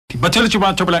batheeletsi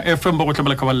ba Thobela FM bo go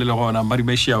tlamela ka ba le gona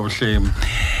marimeshi ya ohle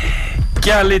ke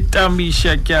a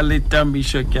letamisha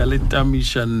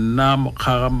na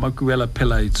mokgara makuela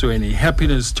phela itswene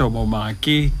happiness Thomo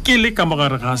Maki ke le ka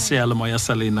mogare ga sealo moya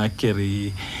sa lena ke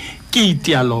re ke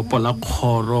itialo pola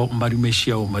khoro marimeshi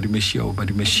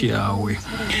ya we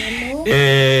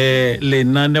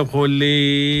lenanego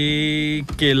le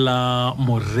ke la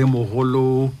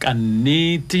Moremogolo ka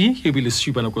nnete e bile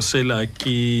supa nako sela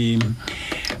ke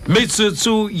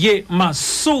metsotso ye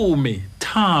masome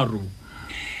tharo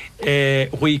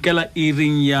go ikela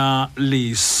iring ya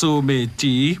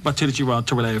lesometi batheeletsi ba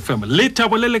Thobela FM le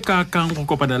thabo le ka kang go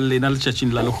kopana le lena le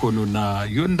tšatšing la lehono na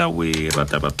yonda we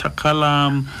rata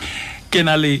thakala ke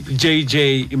na le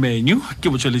JJ menu ke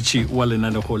botšweletši wa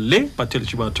lenanego le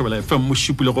batheeletsi ba Thobela FM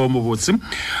mošupile go mobotse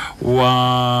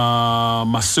wa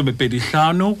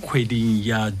masomepedihlano kgweding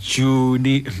ya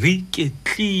June re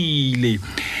ketlile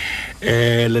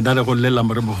lenanego le la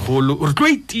Moremogolo re tlo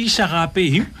itiša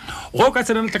gape go ka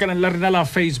tsena tlhakana la rena la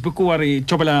Facebook wa re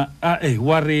Thobela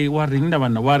wa re nna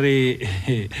bana wa re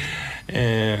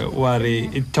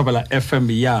Thobela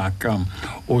FM ya ka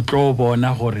o tlo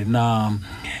bona gore na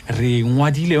re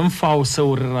ngwadile mfao se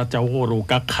o re rata gore o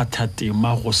ka kgatha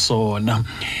tema go sona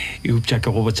e upša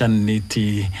ke go botša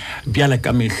nnete bjale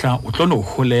ka mehla o tlo no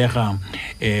holega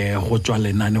go tšwa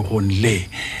lenanegong le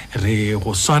re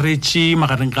go swaretše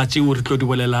magareng ga tšeo re tlo di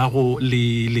bolelago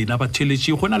le lena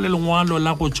batheeletši go na le lengwalo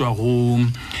la go tšwa go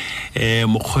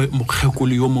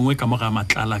mokgekolo yo mongwe ka moga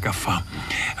matlala ka fa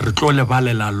re tlo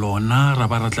lebalela lona ra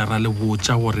ba ra tla ra le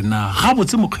botša gore na ga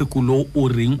botse mokgekolo o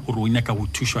reng o re o nyaka go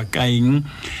thušwa ka eng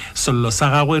sello sa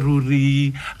gagwe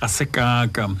ruri ga se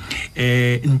kaka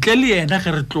ntle le yena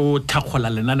ge re tlo thakgola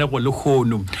lenanego le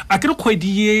kgono a ke re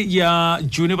kgwedi ye ya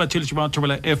June batheeletši ba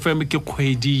Thobela FM ke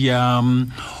kgwedi ya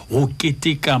go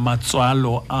keteka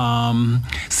matswalo a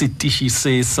setiši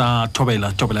se sa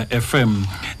Thobela FM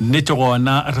nnete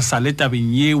gona re sa le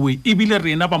tabeng yewe ebile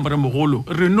rena ba Moremogolo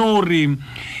re no re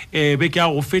be ke a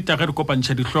go feta ge re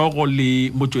kopantšha dihlogo le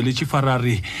motšweletši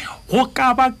Farare go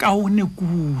ka ba kaone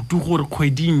kudu gore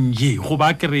kgweding ye go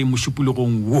ba ke re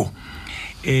mošupulegong wo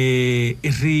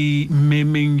re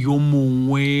memeng yo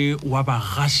mongwe wa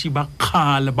bagasi ba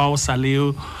kgale ba o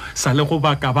sale go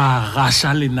ba ka ba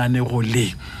gasha lenanego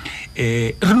le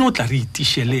re no tla re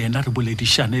itiše le yena re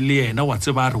boledisane le yena wa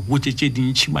tseba re botšetše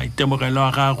dintšhi maitemogelo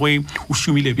a gagwe o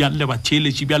šomile bjang le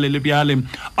batheeletši bjale le bjale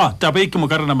taba e ke mo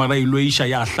ka rena mara iloiša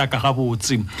ya hlaka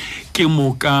gabotse ke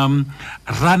mo ka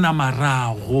rana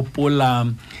mara gopola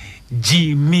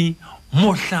Jimmy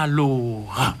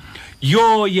Mohlaloga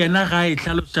yo yena ga e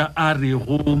hlaloša a re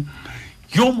go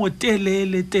yo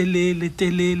motelele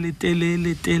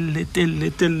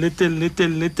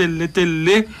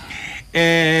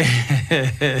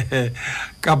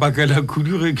ka bakela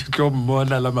kudu ge ke tlo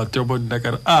mmona la matemo nna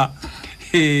ka re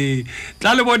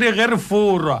tla le bone ge re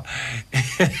forwa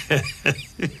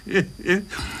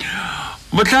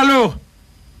Mohlalo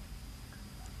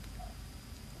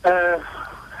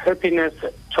happiness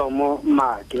Thomo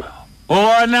Maki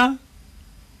ona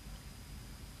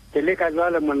ke le ka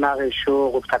jwale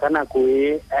monagešo go tlhakana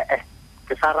koe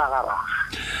ke sa ragaraga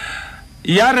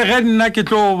ya re ge nna ke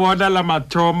tlo bona la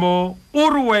mathomo o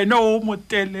re wena o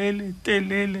motelele ke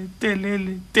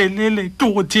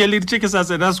go theeleditše ke sa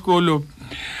tsena sekolo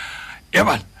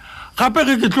bana gape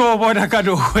ge ke tlo bona ka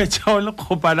no hwetša o le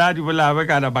kgopana di bolabe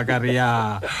kana bakare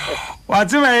ya wa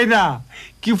tseba ena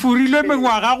ke furilwe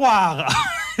mengwaga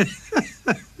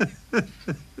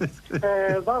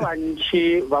ba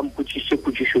bantši ba mpotšiše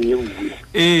potšišo ye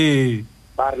nngwe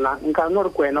ba rena nka no re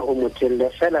kwena o motelele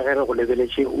fela ge re go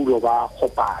lebeletše o ilo ba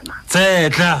kgopana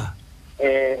tsetla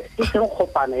e seng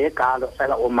kgopana ye kalo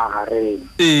fela o magareng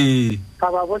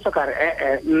ka ba botsa ka re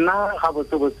nna ga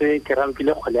botsebotse ke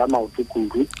rampile kgwele ya maoto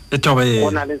kudu go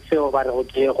na le seo ba re go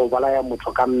ke go bolaya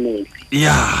motho ka mmele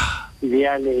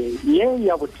bjale ye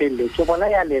ya botelele ke bona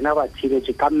ya lena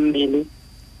batheeletši ka mmele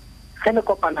ge le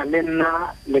kopana le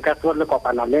nna le ka tsoa le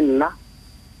kopana le nna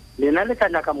lena le ka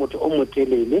nyaka motho o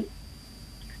motelele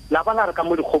la ba la re ka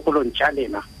mo dikgopolong tša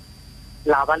lena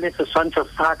la ba le seswantšho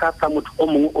sa ka sa motho o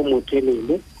mongwe o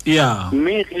motelele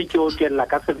mme ge ke okelela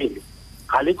ka sebele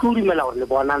ga le ke o dumela gore le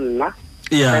bona nna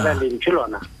fela lentši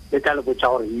lona le tla le botša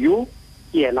gore yo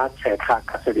ke yena tshetlha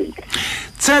ka sebele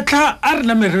tsetla a re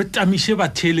name re tamiše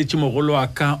batheeletši mogolo wa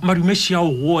ka madumeši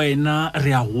ao go wena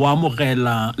re a go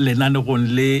amogela lenanegong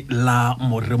le la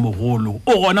Moremogolo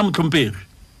o gona motlhompegi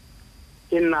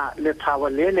ke na lethabo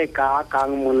le le ka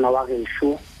kang monna wa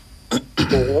gešo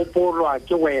go gopolwa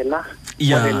ke wena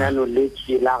go lenano le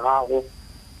ke la gago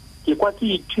ke kwa ke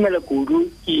itumela kudu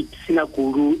ke ipsina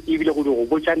kudu ebile go di go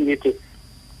botša nnete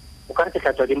o ka re ke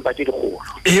hlatswa dimpa tse dikgolo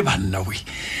banna we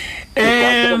e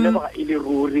le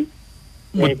ruri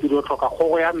ke do tlhoka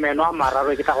kgogo ya meno a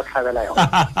mararo ke tla go tlhabela yona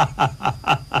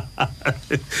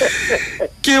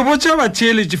ke botsa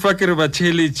batheeletši fa ke re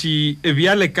batheeletši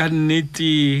bjale ka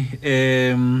nnete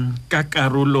ka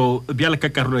karolo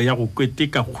ya go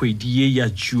keteka kgwedi ye ya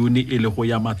June e le go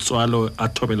ya matswalo a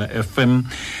Thobela FM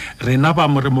rena ba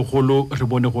Moremogolo re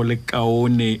bone go le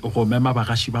kaone go mema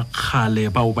bagashi ba kgale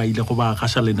bao ba ile go ba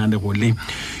gasha lenanego le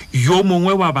yo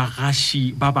mongwe wa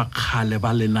bagashi ba ba kgale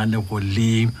ba lenanego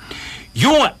le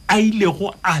yo a ile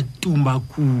go a tuma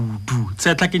kudu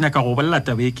tsetla ke nyaka go bolela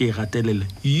tabe ke gatelele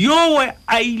yo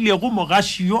a ile go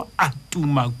mogashi yo a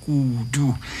tuma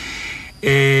kudu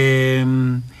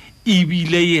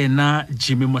ibile yena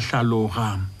Jimmy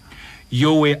Mohlaloga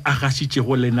yo a gashitše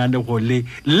go lenanego le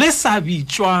sa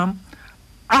bitswa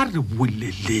a re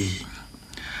boleleng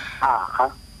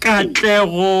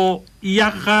katlego ya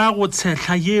ga go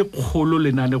tshehla ye kgolo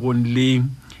lenanegong le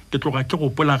ke tloga ke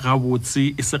gopola ga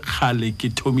botse e se kgale ke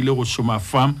thomile go šoma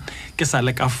fa ke sa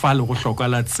le ka fa le go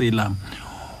hlokala tsela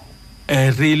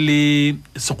re le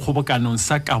sekgobokanong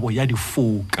sa kabo ya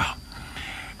difoka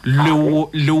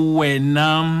le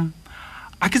wena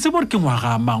a ke tsebe gore ke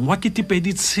ngwaga mang wa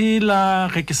ketepedi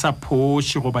tshela ge ke sa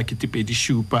phoshe go ba ketepedi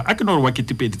šupa a ke no gore wa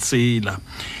ketepedi tshela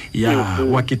ya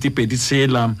wa ketepedi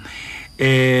tshela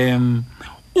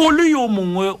o le yo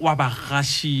mongwe wa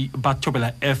bagashi ba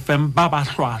Thobela FM ba ba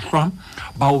hlwahlwa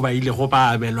bao ba ile go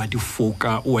ba abelwa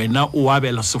difoka wena o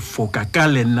abela sefoka ka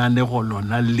lenanego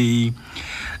lona le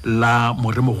la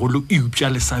Moremogolo eupša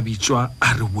le sa bitswa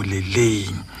a re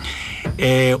boleleng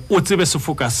o tsebe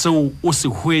sefoka seo o se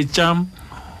hwetša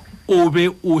o be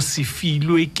o se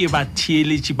filwe ke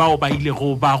batheeletši bao ba ile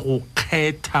go ba go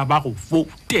kgetha ba go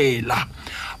voutela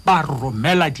ba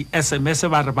romela di SMS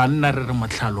ba re banna re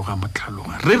mohlaloga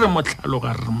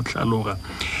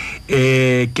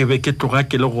ke be ke tloga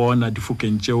ke le gona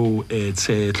difokeng tšeo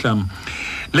tshehla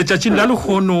letšatšing la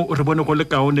lehono re bone go le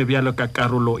kaone bjalo ka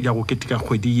karolo ya go keteka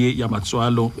kgwedi ye ya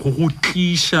matswalo go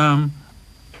tliša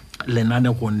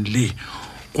lenanegong le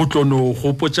go tlono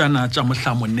go potsana tša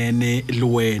mohlamonene le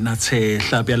wena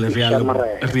tshehla bjale re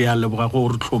a leboga go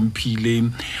re tlhomphile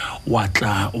wa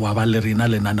tla wa ba le rena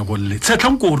lenanego le tshehla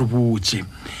nko re botse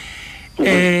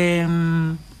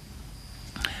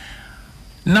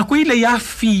nako ile ya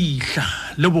fihla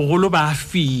le bogolo ba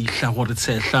fihla gore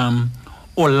tshehla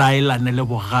o laelane le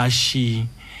bogashi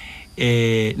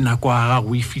nako ga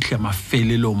go ifihla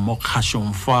mafelelo mo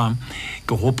kgashong fa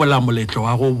ke gopola moletlo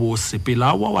wa go bo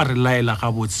sepela wa re laela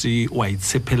ga botse wa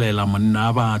itshepelela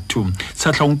monna batho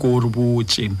tshatlonko re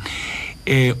botse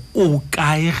o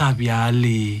kae ga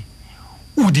bjale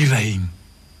o diraeng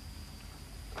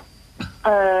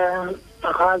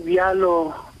ga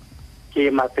bjalo ke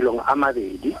mafelong a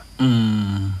mabedi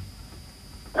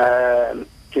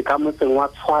ke ka motseng wa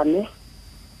Tshwane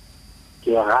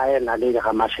ke gae na le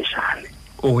ga masheshane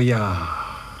ya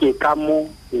ke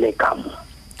kamo le kamo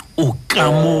o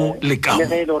kamo le kamo le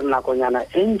ge le re nakonyana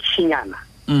e ntšinyana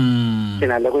ke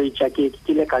na le go itša ke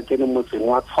le ka kene motseng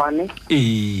wa Tshwane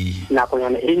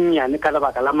nakonyana e nnyane ka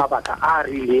lebaka la mabaka a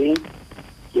rileng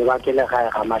ke ba ke le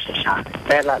gae ga masheshane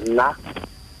fela nna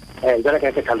jale ka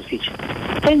ke tlhalositše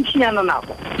e ntšinyana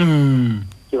nako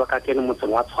ke ba ka kene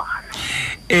motseng wa Tshwane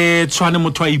Tshwane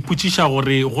motho a iputšiša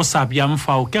gore go sa bjang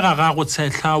fao ke ga go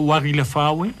tshehla wa rile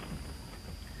fawe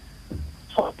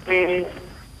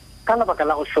ka lebaka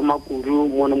la go šoma kudu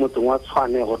mono motseng wa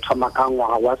Tshwane go thoma ka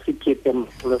ngwaga wa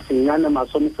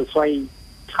 1983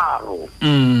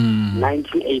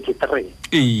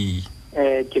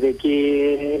 ke be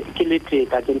ke le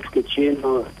teka ke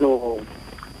nthuketšeno no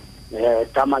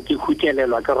tama ke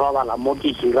hutelelwa ke robala mo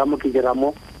ke hira mo ke dira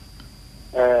mo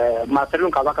mafelong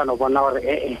ka baka no bona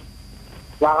gore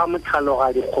ba ga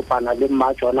motlhaloga dikgopana le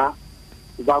mmatsona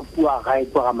ba kua gae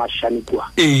kwa ga mashani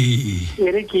kua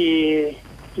ere ke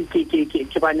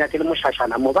banya ke le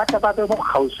moshashana mo batla ba be go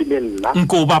gausi le nna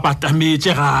nko ba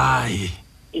batametse gae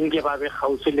inge ba be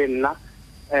gausi le nna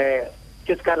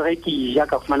ke se ka re ke ja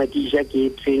ka fumana ke ja ke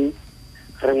tseng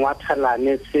re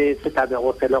ngwathelane se tabe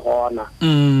go se le gona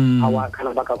a wa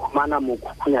kana ba ka khumana mo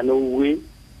khukhunyane uwe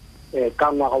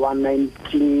ka ngwaga wa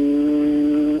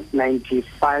 1995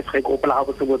 ge ko pela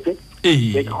ga botse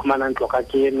ke khumana ntlo ka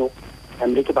keno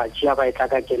mme ke ba tšea ba etla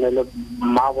ka kene le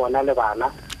mma bona le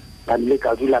bana ba le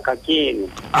ka dula ka keno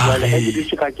ba le ke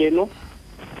ditse ka keno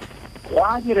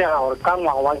wa direga gore ka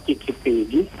ngwaga wa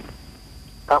 2000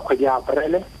 ka kgwedi ya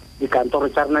Aprele dikantoro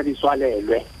tsa rena di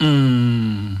swalelwe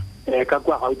ka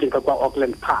kwa Gauteng ka kwa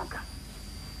Auckland Park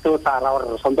seo sa ra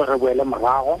gore re sonto re boele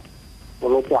morago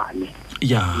Polokwane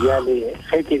ya le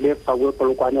ge ke le fa go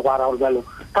Polokwane go ara o balo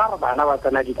ka re bana ba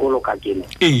tsena dikolo ka kene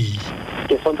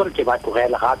ke sontore ke ba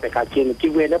tlogela gape ka kene ke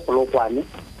buele Polokwane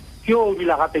ke o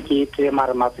bila gape ke tle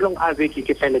mare mafilong a beke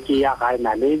ke fele ke ya ga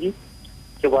naledi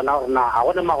ke bona gore na a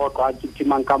gone magotlo a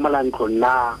timang ka molantlo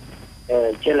na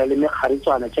tshela le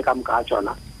megharitswana tse ka moka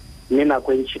tsona mme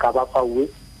nako e ntši ka ba fauwe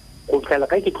go tlhela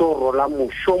ka ke tlo rola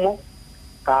mošomo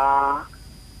ka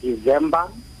December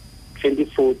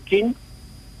 2014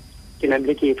 ke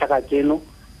namile ke tla ka keno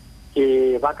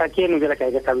ke ba ka keno bjela ka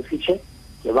ke tlhalositše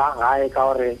ke ba gae ka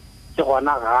gore ke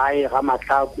gona gae ga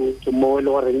mahlaku ke mo e le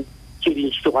goreng tše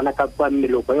dintši ke gona ka kua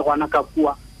meloko e gona ka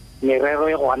kua merero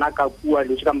e gona ka kua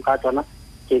le tše ka moka tsona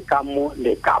ke ka mo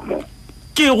le ka mo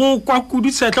ke go kwa kudu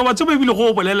setla wa tsebe bile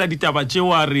go bolela ditaba tše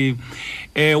wa re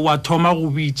wa thoma go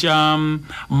bitša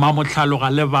Mohlaloga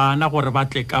le bana gore ba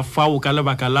tle ka fao ka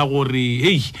lebaka la gore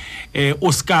hey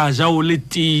o ska ja o le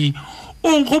ti o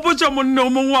nkgopotša monne o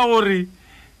mongwe wa gore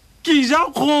ke ja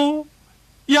kgo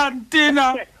ya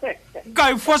ntena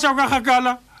ka e fosa ka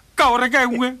gakala ka gore ka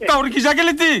engwe ka gore ke ja ke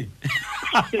le ti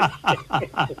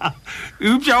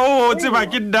upša o tseba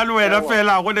ke nna le wena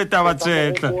fela go le taba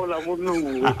tsetla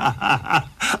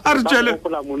a re tšwele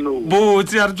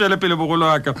botse a re tšwele pele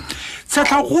bogolo wa ka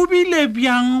tsetla go bile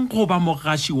bjang go ba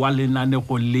mogasi wa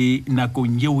lenanego le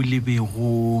nakong yeo le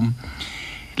bego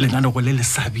lenanego le le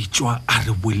sa bitšwa a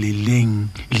re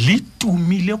boleleng le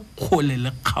tumile kgole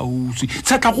le kgauswi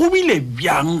tsetla go bile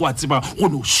bjang wa tseba go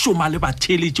no šoma le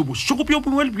batheeletši bošoko bjo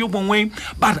bongwe le bjo bongwe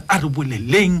ba re a re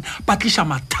boleleng ba tliša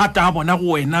mathata a bona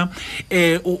go wena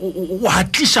wa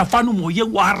tliša fano moye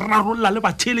wa rarolola le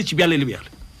batheeletši bjale le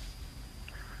bjale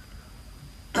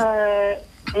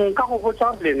nka go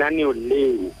botsa lenaneo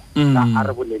leo la a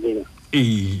re boleleng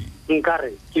nka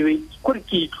re kore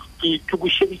ke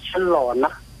itukušeditše lona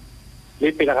le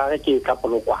pele ga ke ka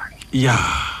Polokwane ya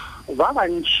ba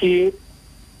bantši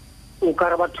o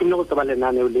ka re ba thomile go tseba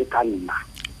lenaneo le ka nna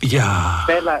ya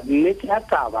fela nnete ya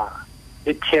taba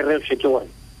le therefe ke gore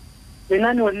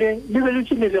lenaneo le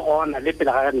beletše le gona le pele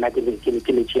ga nna ke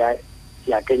le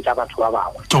tšea kentša batho ba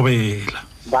bangwe tobela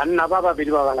banna ba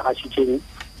babedi ba ba legašitšeng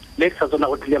le ke sa tsona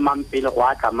go tlile mang pele go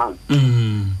atla mang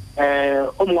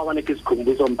o mongwe wa bone ke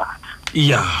Sekhumbuzo Mbatha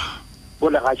ya o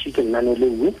legašitše lenaneo le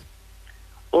nngwe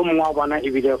o mongwe wa bona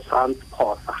ebile Frans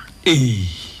Phosa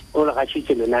o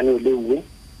legašitše lenaneo le nngwe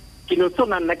ke no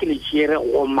tsona nna ke le tšere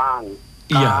go mang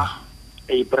ka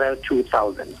April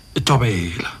 2000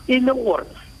 tobela e le gore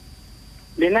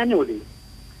lenaneo le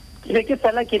ke be ke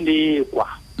fela ke lekwa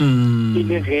ke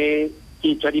le ge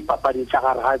ke tšwa dipapadi tša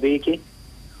gare ga beke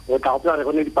o tla gopola re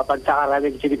gone dipapadi tša gare ga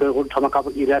beke tše di be go thoma ka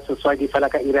iri ya seswadi fela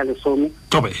ka iri ya lesome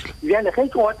tobela bjale ge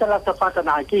ke otela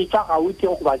sefatanaga ke itša gauti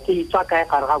goba ke itša kae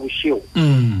gare ga bošego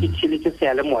ke tšhiletše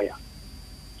seyalemoya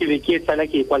ke be ke fela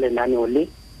ke ekwa lenaneo le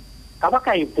ka ba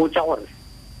ka ipotša gore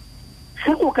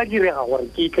ge go ka direga gore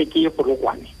ke itle ke ye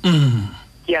Polokwane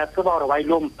ke a tseba gore ba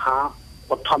ile mpha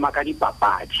go thoma ka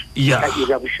dipapadi ka iri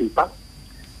ya bošupa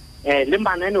le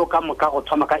mananeo ka moka go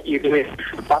thoma ka iri ya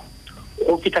bošupa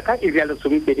go fitha ka iri ya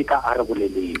lesomepedi ka a re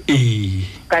boleleng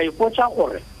ka ipotša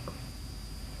gore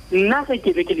nna ge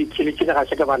ke be ke le tšhiletše le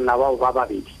gaše ke banna bao ba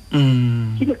babedi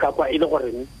ke le ka kwa e le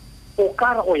goreng o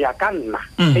ka re go ya ka nna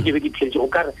ge ke be ke tšhiletše o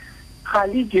ka re ga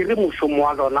le dire mošomo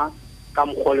wa lona ka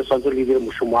mokgwa le swantse le dire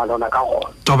mošomo wa lona ka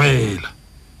gona tobela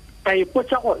ka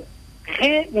ipotša gore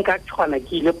ge nka tshwana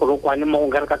ke ile Polokwane mo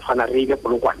nka re ka tshwana re ile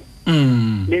Polokwane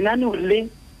lenaneo le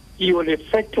ke yo le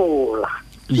fetola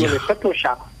yo le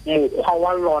fetoša mokgwa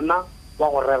wa lona wa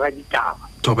go rera ditaba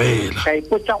tobela ka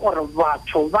ipotša gore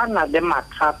batho ba na le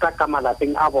mathata ka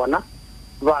malapeng a bona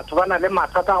batho ba na le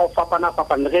mathata a go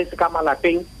fapana-fapana ge se ka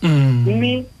malapeng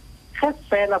mme ge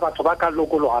fela batho ba ka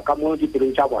lokologa ka mo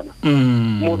dipelong tša bona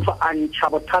motho a ntšha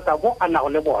bothata bo a nago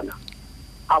le bona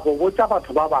a bo botsa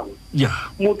batho ba bangwe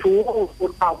motho o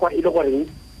takwa e le goreng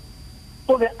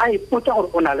o be a ipotša gore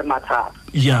o na le mathata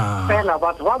fela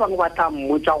batho ba bangwe ba tla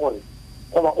mmotša gore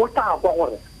goba o takwa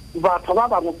gore batho ba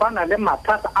bangwe ba na le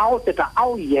mathata a go feta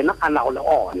ao yena a nago le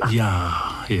ona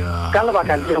ka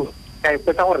lebaka leo ka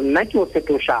ipotša gore nna ke o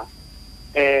fetoša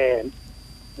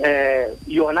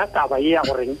yona taba ye ya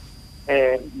goreng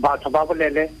batho ba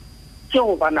bolele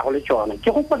tšeo ba nago le tšona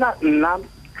ke gopola nna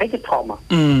ge ke thoma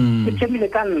ke themile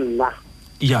ka nna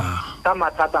ka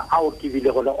mathata ao ke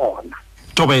bilego le ona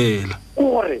tobela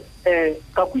gore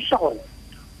ka kweša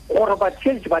gore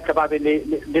batheeletši ba tle ba be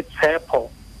le tshepo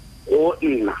go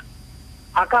nna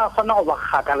a ka kgona go ba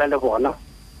kgakala le bona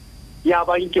ya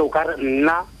ba nke o ka re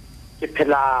nna ke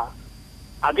phela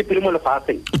a ke phele mo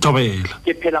lefatsheng tobela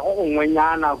ke phela go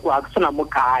gongwenyana a ke sena mo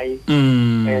kae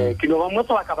ke no ba mo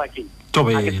sebaka bakeng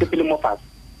a ke sepele mo fatshe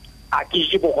a ke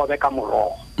je bogobe ka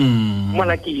morogo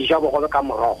mola ke ja bogobe ka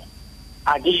morogo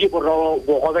a ke je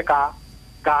bogobe ka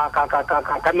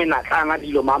menatlana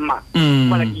dilo mama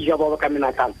mola ke ja bogobe ka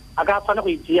menatlana a ka tshwana go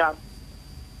itsia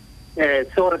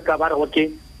se re ka ba re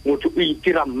gote motho o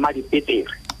itira mmadipetere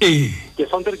ke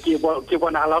sontere ke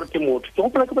bona ala re ke motho ke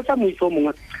gopola ke botsa moiso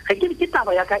mongwe ga ke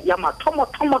taba ya mathomo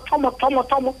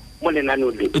mo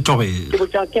lenaneo le ke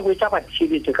botsa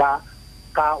batheeletsi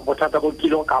ka bothata bo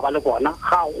kilo ka ba le bona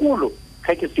ga golo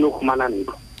ga ke seo khumana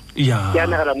ntlo ke a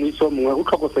negela moiso mongwe o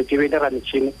tlhokofetse be le ra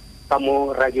metšhini ka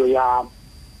mo radio ya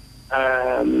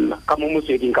ka mo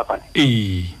motsweding ka fane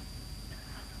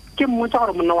ke mmotsa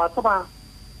gore monna wa tseba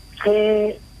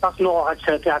ge ba seno go ga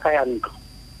tšhelete ya ka ya ntlo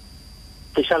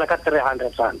ke šala ka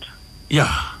 300 rand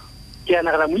ke a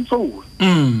negela moiso o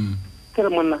ke re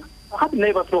monna ga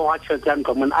bine ba seno go ga tšhelete ya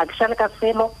ntlo monna a ke šala ka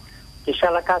selo ke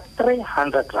šala ka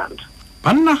 300 rand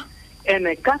banna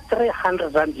ene ka 300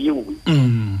 rand yeo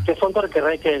ke sonto re ke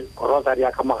reke grocery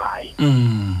ya ka magae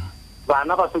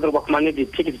bana ba sonto ba khumane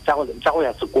di-ticket tsa go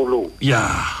ya sekolong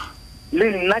le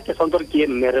nna ke sonto re ke ye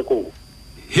mmerekong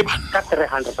ka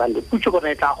 300 rand putso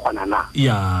gore e tla kgona na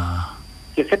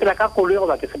ke sepela ka koloi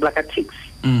goba ke sepela ka taxi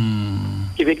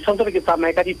ke be ke sonto re ke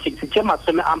tsamaye ka di-taxi tše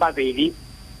 20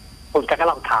 go fika ka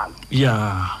la botlhano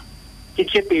ke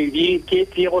tše pedi ke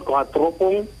tlie go tloga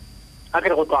toropong a ke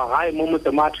re go tloga gae mo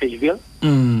motseng wa Trashville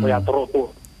go ya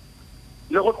toropong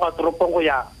le go tloga toropong go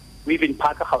ya Weaving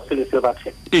Park gaufi le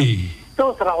Silverton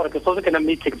seo se ra gore ke sonto ke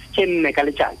namele taxi tše 4 ka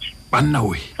letšatši banna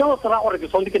we seo se ra gore ke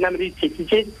sonto ke namele taxi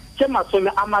tše 20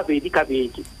 ka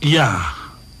beke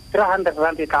 300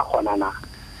 rand e ka kgona na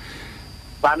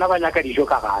bana ba nyaka dijo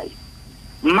ka gae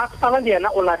masepala le yena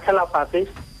o latlhela fatshe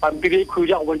pampiri e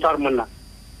khuja go bontša gore monna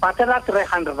patela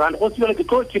 300 rand go sebele ke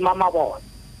tlo tima mabone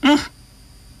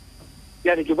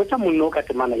ya ke botsa monno ka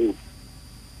temana eo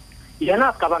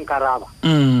yena a ka bankaraba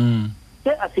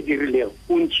se a se dirilego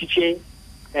o ntšhitše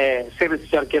service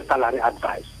charge ke salary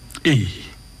advice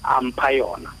ampha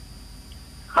yona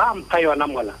ga ampha yona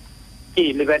mola ke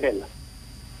e lebelela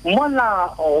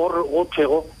mola gore go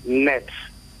thwego net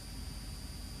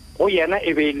go yena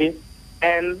e beile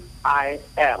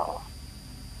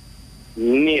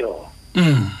NIL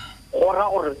gora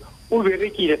gore o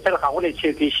berekile fela ga go le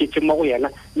tšhelete e šetse mo go yena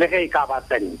le ge e ka ba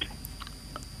sente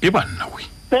e banna we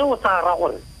seo sa ra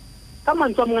gore ka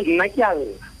mantswe a mongwe nna ke a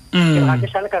lla ke ga ke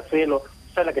šale ka selo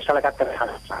fela ke šale ka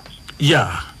 300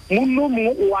 monno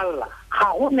mongwe o a lla ga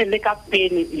go ne le ka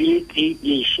pene le e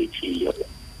e šetšego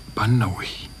banna we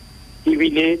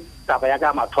ebile taba ya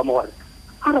ka mathomo gore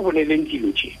a re boleleng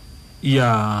dilo tše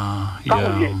ka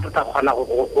gonne tota kgona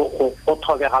go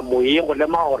thobega moyeng go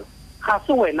lema gore ga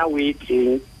se wena o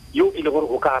etseng yo e le gore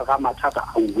o ka gare ga mathata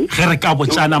a uwe ge re ka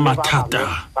botsana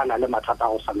mathata ba na le mathata a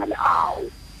go sana le ao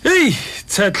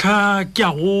tshetlha ke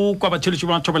a go kwa batheeletši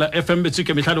ba Thobela FM betse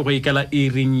ke mehlale go ikela e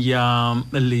reng ya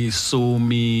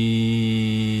lesome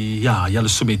ya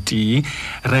lesometee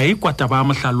re a ikwata ba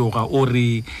mohlaloga o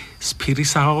re sephiri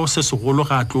sa gago se segolo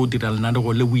ga a tlo dira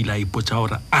lenanego le o ile a ipotsa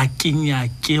gore a kenya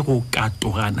ke go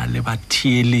katogana le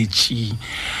batheeletši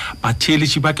ba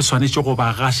ke swanetše go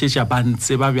ba gašetša ba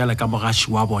ntse ba bjala ka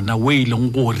mogaši wa bona o e leng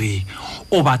gore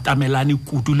o batamelane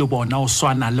kudu le bona o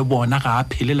swana le bona ga a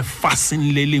phele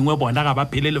lefaseng le lengwe bona ga ba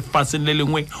phele lefaseng le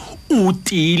lengwe o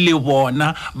tee le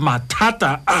bona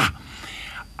mathata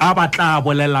a batla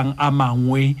bolelang a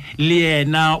mangwe le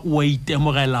yena o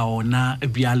itemogela ona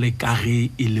bjale ka ge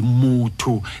e le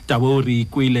motho taba o re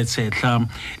kwele tshetla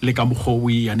le ka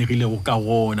mogoi ya negile go ka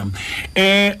gona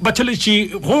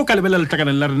batheeletši go ka lebelela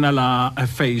letlakaneng la rena la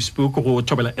Facebook go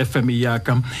Thobela FM ya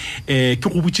ka ke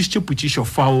go botsisitše potšišo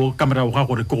fao ka morago ga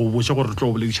gore ke go botša gore re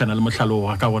tlo boledišana le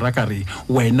Mohlaloga ka gore ka re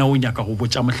wena o nyaka go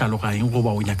botša Mohlaloga eng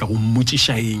goba o nyaka go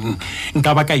mmotšiša eng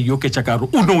nka ba ka ioketša ka re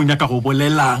o ne o nyaka go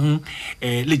bolelang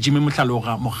le Jimmy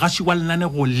Mohlaloga mogasi wa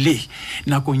lenanego le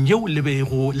nakong yeo le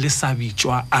bego le sa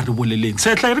bitšwa a re boleleng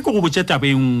setla re ke go botša taba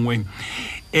e nngwe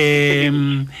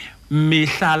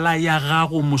mehlala ya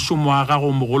gago mošomo wa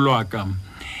gago mogolo wa ka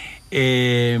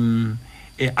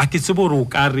a ke tsebe gore o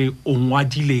ka re o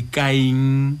ngwadile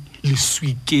kaeng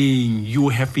leswikeng you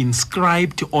have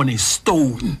inscribed on a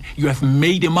stone you have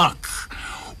made a mark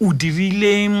o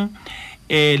dirile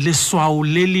leswao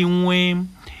le lengwe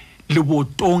le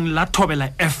botong la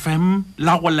Thobela FM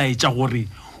la go laetša gore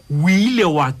o ile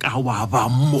wa ka wa ba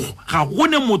mo ga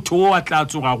gone motho o a tla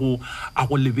tsogago a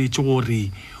go lebetse gore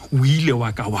o ile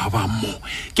wa ka wa ba mo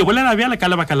ke bolela bjale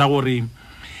ka lebaka la gore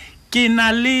ke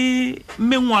na le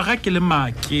mengwaga ke le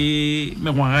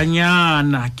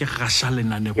mengwaganyana ke gaša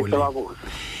lenanego le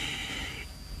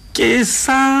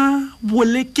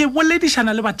ke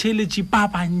boledišana le batheeletši ba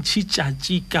bantši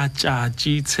tšatši ka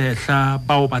tšatši tshehla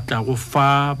bao batla go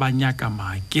fa ba nyaka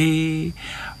make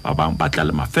ba bang batla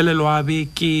le mafelelo a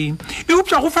beke e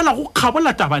upša go fela go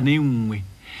kgabola tabane nngwe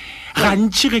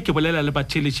gantši ge ke bolela le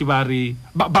batheeletši ba re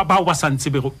bao ba sa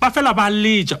ntsebego ba fela ba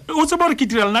letša o tseba gore ke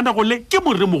dira lenanego le ke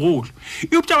Moremogolo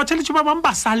e upša batheeletši ba bang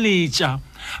ba sa letša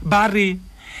ba re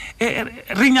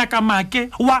re nyaka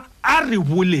make wa a re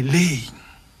boleleng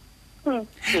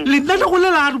lenanego le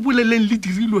la re boleleng le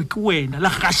dirilwe ke wena la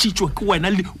gašitšwe ke wena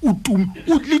le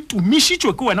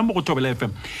tumišitšwe ke wena mo go Thobela FM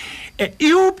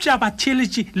e upša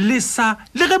batheeletši le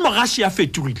ge mogasi a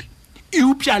fetogile e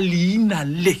upša leina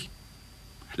le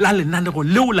la lenanego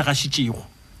leo le gašitšego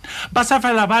ba sa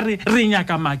fela ba re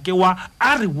nyaka make wa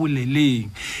a re boleleng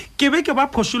ke be ke ba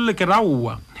phošolle ke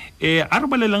raowa a re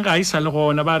boleleng ga isa le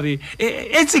gona ba re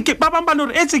ba bang ba no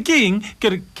re etse keng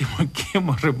ke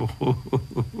Moremogolo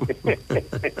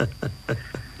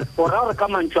o ra re ka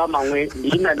mantšwa a mangwe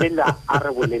leina le la a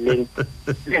re boleleng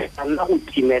le nna go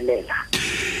timelela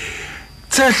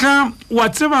tshehla wa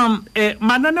tseba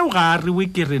mananeo ga a rewe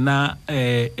ke rena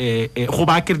go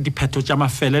ba ke re dipheto tša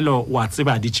mafelelo wa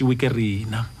tseba di tšewe ke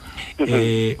rena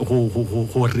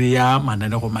go rea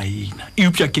mananego maina e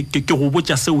upša ke go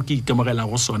botša seo ke itemogela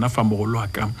go sona fa mogolo wa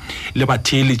ka le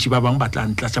batheeletši ba bang ba tla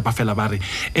ntlatša ba fela ba re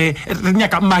re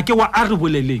nyaka make wa a re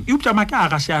boleleng e upša make a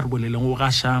gaša a re boleleng o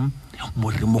gaša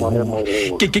Moremogolo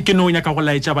ke no nyaka go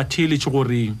laetša batheeletši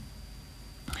gore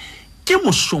ke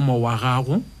mošomo wa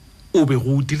gago o be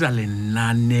go dira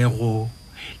lenanego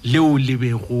leo le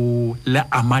bego le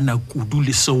amana kudu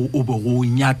le seo o be go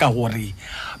nyaka gore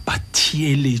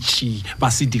batheeletši ba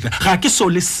se dira ga ke so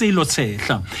le selo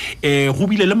tshehla go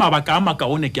bile le mabaka a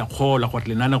makaone ke a kgola gore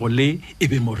lenanego le e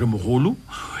be Moremogolo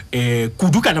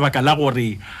kudu ka lebaka la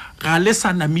gore ga le sa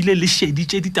namile le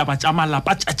šeditše ditaba tša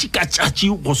malapa tšatši ka tšatši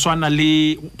go swana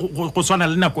le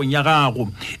nakong ya gago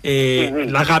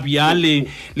la gabjale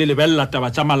le lebelela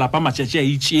taba tša malapa matšatši a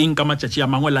itšeng ka matšatši a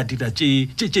mangwe la dira tše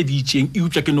di itšeng e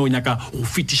upša ke no nyaka go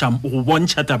fetiša go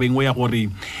bontšha tabengwe ya gore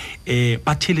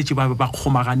batheeletši ba be ba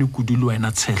kgomagane kudu le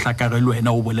wena tshehla ka ge le wena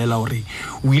o bolela gore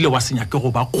o ile wa se nyake go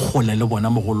ba kgole le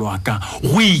bona mogolo wa ka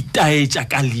go itaetša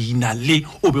ka leina le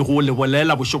o be go le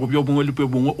bolela bošego bjo bongwe le bjo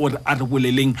bongwe o re a re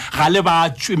boleleng ga le ba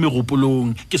tšwe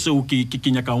megopolong ke seo ke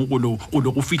nyakang go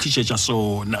le go fihlišetša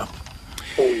sona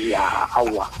ya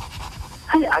awa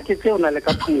hai a ke tseo na le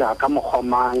ka phula ka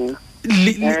mogomang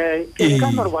ke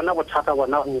ka no bona bothata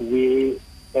bona go we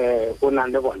go nang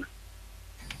le bona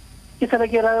ke tsela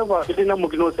ke ra ba ke dina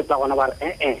mo ke no se tla bona ba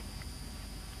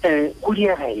go di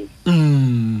gae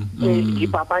di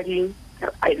papadi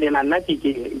ai le nna ke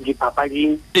di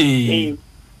papadi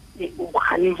o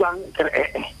khani jang ke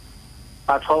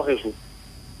ba tshogego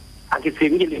a ke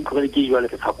tseng ke le khore ke jwa le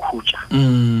ke sa khutša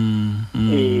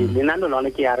le nna lona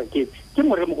ke ya re ke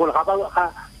Moremogolo ga ba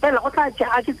fela go tla tša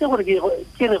a ke tse gore ke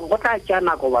re go tla tša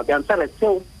nako ba bjang tsela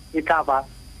tseo e tla ba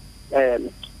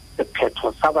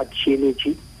sephetho sa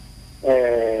batheeletši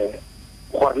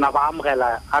gore na ba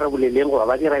amogela a re boleleng goba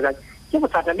ba dira ke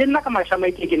bothata le nna ka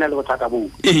mašamaite ke na le bothata boo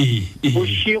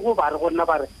bošego ba re go nna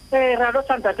ba re re a lo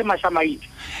santate mašamaite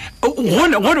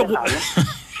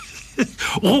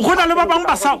go na le ba bang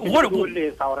ba sa go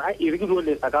lesa gore a ere ke go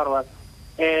lesa ka gore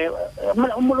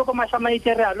moloko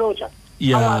mašamaite re a lotša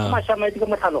a mašamaite ke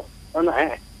motlhalo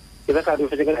ke be ka re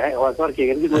fetse ke wa tsore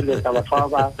ke go lesa batho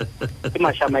ba ke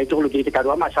mašamaite go lokile ka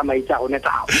wa mašamaite a go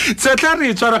netago tsetla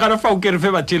re tswara ga fa o ke re fe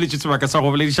batheeletši sebaka sa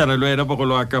go boledišana le wena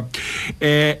mogolo wa ka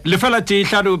le fela tše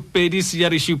hlano pedi se ya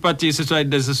re šupa tše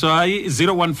seswai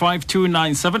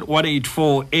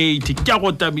 0152971848 ke a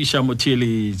go tamiša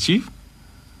motheeletši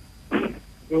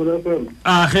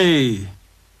age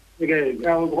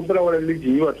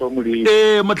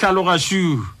motlhalo ga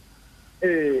shu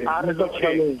re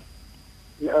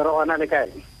gona le kae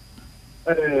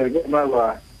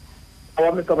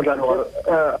wa me ka motlhalo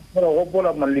re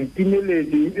gopola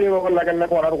maletimeledi e ba la ka nna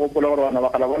gona re gopola gore bana ba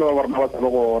kala ba le ba bona ba tsalo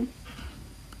gona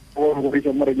go go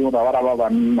fitša mo re di ba ba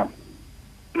banna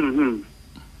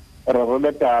re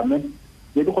le tame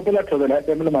ye di gopela Thobela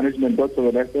FM le management wa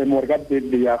Thobela FM gore ka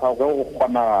pedi ya ga go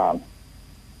gona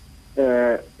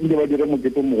ile ba dire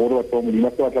mokete mogolo wa tsomo di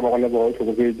ba tla ba go le ba go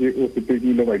tlhokofetse o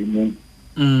sepedile ba dimong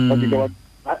ba di ka ba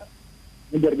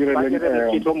dire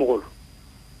le ke mogolo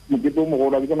mokete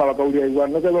mogolo a tsena ba ka o di a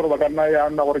nna se le ba ka nna ya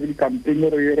nna gore ke di campaign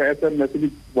re SMS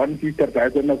di 1 sister ka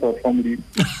SMS o tshomodi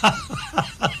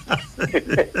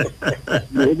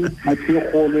a tse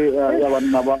gole ya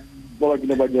banna ba ba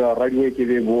ke ba dira radio ke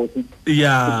be botse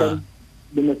ya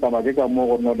le me sama ke ka mo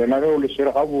go no le na go le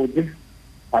shera ga botse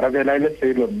arabela ile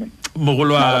selo mme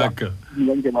mogolo wa ka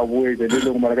ke mabuwe le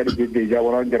le mo raka di ja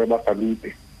bona ke re ba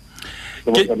salute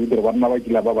ke ba nna ba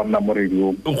kila ba nna mo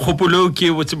radio khopolo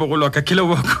ke botse mogolo wa ka ke le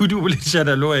wa khudi o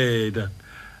boledišana le wena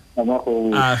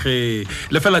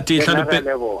le fela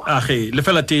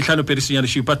te hlano perisinyana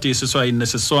šipa te seswai nne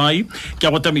seswai ke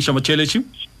a go tamiša motšheletši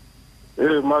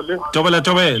male tobela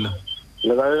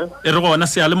le gae e re gona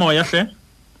se a le moya hle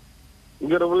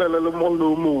ke re bolela le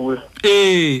mollo mowe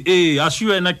a se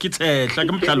wena ke tshehla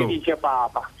ke mohlalo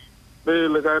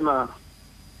le gae na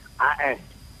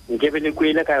nke be le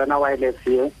kwele ka yona wireless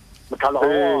ye motlhalo ga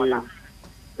ona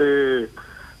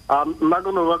nna ke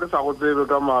no ba ke sa go tsebe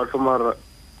ka mahlo mara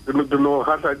ke no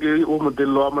gasa ke o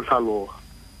motello wa motlhaloga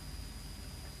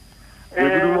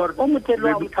o motello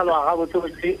wa motlhaloga ga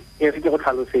botse e re ke go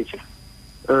tlhalosetse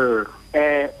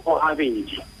o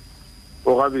gabedi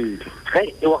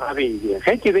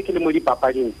ge ke be ke le mo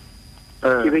dipapading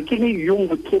ke be ke le yo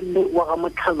motello wa ga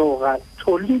motlhaloga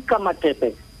tsholi ka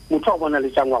matepe motho a bona le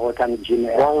tjangwa go tla mjine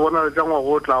wa go bona le tjangwa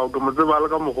go tla ke mo tseba le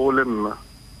ka mogole nna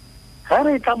ga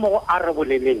re tla mo a re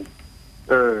boleleng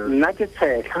nna ke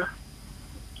tshehla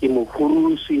ke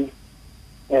mofurusi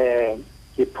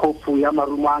ke phofu ya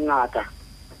marumo a ngata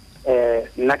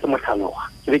nna ke motlhaloga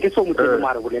ke be ke so motlhelo mo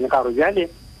a re bolene ka gore bjale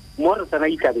mo re tsena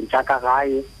itlabeng tša ka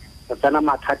gae re tsena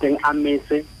mathateng a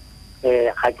mese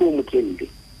ga ke o motlelele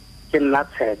ke nna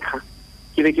tsheka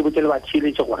ke be ke botse le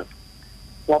batšhiletše gore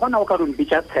wa bona o ka re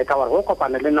mpitša tsheka wa re go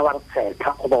kopane le nna wa re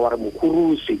tsheka goba wa re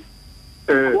mohurusi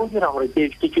o dira gore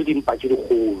ke tše dimpa tše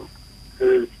dikgolo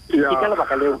ke ka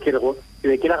lebaka leo ke rego ke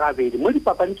be ke le gabedi mo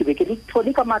dipapadi ke be ke le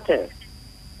thole ka mathele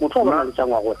motho o bona le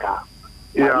tšangwa go tlang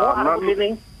mo a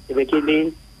boleleng ke be ke le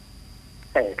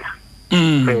tsheka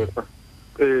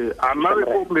nna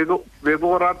be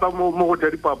go rata mo go ja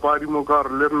dipapadi mo ka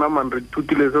re le rena man re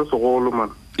ithutile se segolo man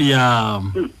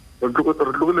re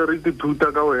tlogile re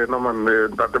ithuta ka wena man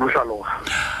ntate Mohlaloga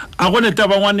a go neta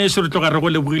ba ngwaneso re tloga re go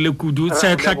lebogile kudu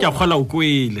tshehla ke a kgola o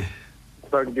kwele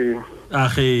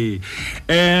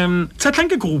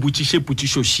tshehlanke ke go botšiše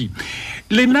potšišo shi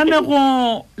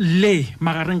lenanego le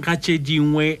magareng ga tše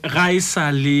dingwe ga e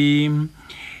sa le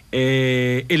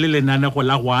e le lenanego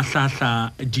la go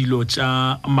ahlahla dilo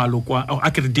tša maloko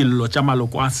a ke re dillo tša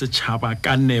maloko a setšhaba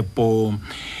ka nepo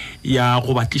ya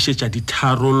go batlišetša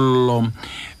ditharollo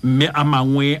mme a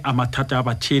mangwe a mathata a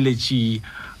batheeletši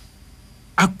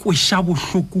a kweša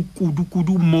bohloko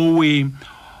kudu mowe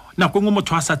nako engwe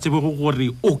motho a sa tsebego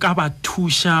gore o ka ba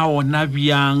thuša ona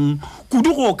bjang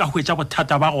kudu go ka hwetša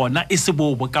bothata ba gona e se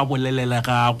bo ka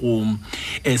bolelelegago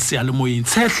sealemoyeng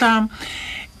tshehla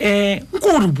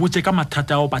nko re botse ka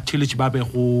mathata ao batheeletši ba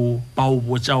bego ba o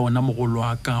botša ona mogolo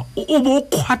wa ka o bo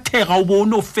kgwathega o bo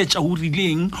no fetša o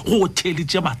rileng go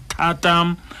theeletše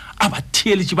mathata a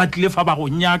batheeletši ba tlile fa ba go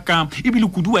nyaka ebile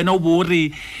kudu wena o bo re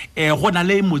go na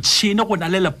le motšhene go na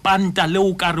le lepanta le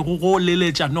o ka re go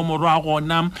leletša nomoro a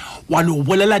gona wa le o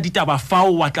bolela ditaba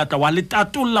fao wa tlatla wa le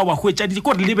tatolla wa hwetša di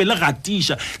kore le be le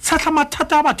gatiša tshahla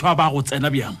mathata a batho ba ba go tsena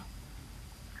bjang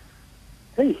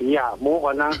ya mo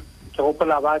gona ke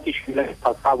gopola ba tišile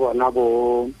pasa bona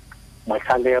bo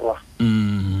mohlalerwa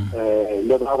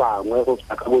le ba bangwe go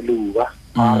tsa ka boluba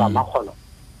ba ramakgolo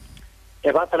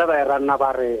ba tsela ba ranna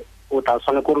ba re o tla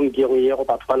swana ko reng ke go ye go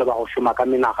batho ba le ba go šoma ka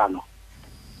menagano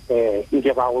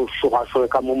nke ba go šoga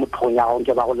ka mo mothong ya go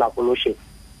nke ba go lapoloshe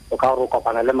o ka gore o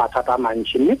kopana le mathata a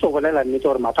mantši mme ke bolela nnete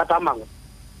gore mathata a mangwe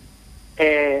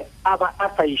a ba a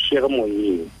sa išege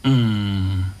moyeng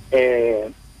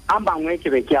a mangwe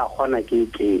ke be ke a kgona ke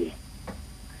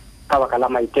ka baka la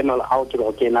maitemelo ao ke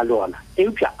bego ke na le ona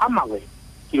eupša a mangwe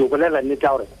ke yo bolela nnete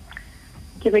ya gore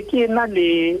ke be ke na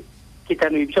le ke tla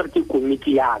no ipša gore ke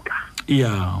komiti yaka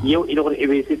yeo e le gore e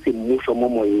be se semmušo mo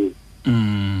moyeng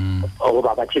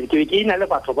goba batšhedi ke be ke ina le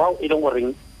batho bao e leng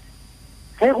goreng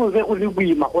ge go be go le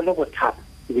boima go le bothata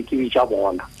ke be ke bitša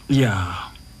bona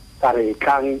ka re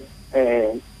tlang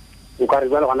o ka re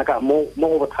jale gona ka mo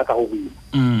go bothata go boima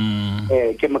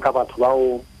ke mo ka batho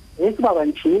bao e se ba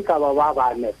bantšhi ka ba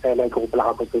bane fela ke gopola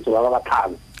ga potsetso ba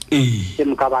batlhano ke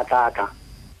mo ka batlatla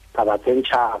ka ba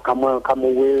tsentšha ka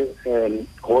mowe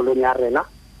golong ya rena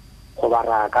go ba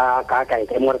ra ka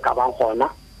kaete mo re ka bang gona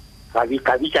ka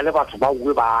bitša le batho ba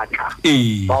uwe ba tla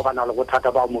bao ba na le bothata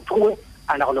ba motho we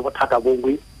a na go le bothata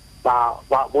bongwe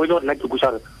bo ile gore nna ke buša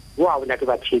gore bo a bonya ke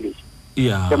batheeletši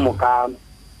ke mo ka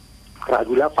ra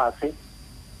dula fase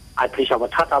a tliša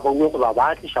bothata bongwe goba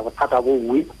ba tliša bothata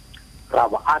bongwe ra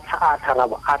bo atla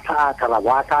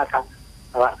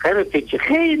ge re fetse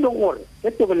ge e le gore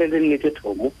ke tebelele nnete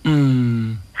thomo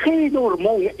ge e le gore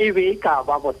mongwe e be e ka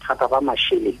ba bothata ba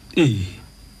mašheleng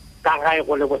ka gae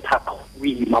go le bothata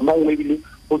boima mongwe ebile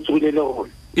go tsogile le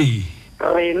gore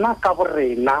rena ka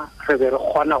borena re be re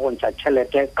kgona go ntsha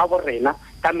tšhelete ka borena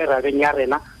ka merabeng ya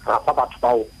rena ra fa batho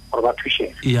bao gore ba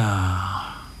thušege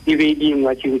e be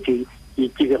dingwe tšeo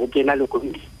ke be go kena le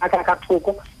komiti a ka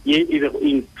thoko ye e be go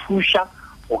inthuša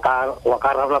go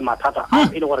ka rarola mathata a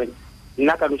e le gore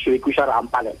nna ka nošebe kuša re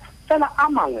ampalela fela a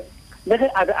mangwe le ge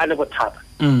a be a le bothata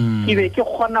ke be ke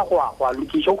kgona go a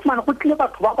lokiša o fumane go tlile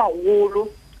batho ba bagolo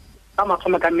ka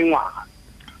mathome ka mengwaga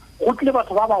go tlile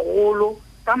batho ba bagolo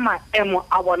ka maemo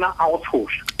a bona a go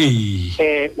tshoša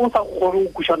o sa gore o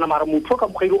kušana mara motho ka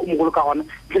mokgedi o mogolo ka gona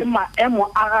le maemo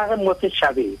a gage mo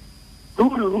setšhabeng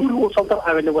ruri o tshwanetse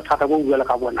a be le bothata bo buela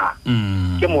ka bonang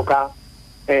ke moka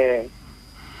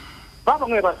ba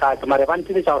bangwe ba sa mare ba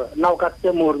nteletša gore na o ka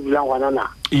se mo re dulang gona na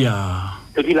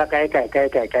re dula kae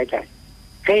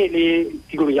ge e le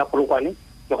tikolo ya polokwane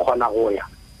ke kgona go ya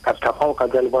ka ska fao ka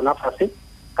dula le bona fase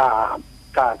ka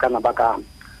na ba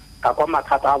ka kwa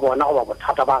mathata a bona go ba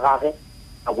bothata ba gage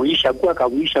ka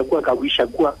boiša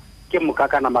kua ke moka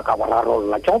ka nama ka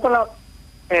borarolola ke gopola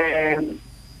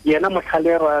yena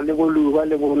motlhalerwa le boluba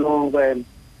le bono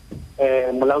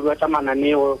molaodi wa tša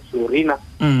mananeo Sorina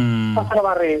ba sala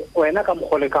ba re wena ka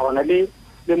mogole ka gona le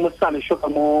mosalešo ka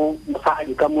mo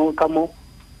mosadi ka mo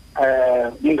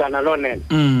mngana lonene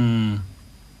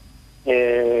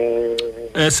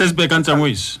sesibheka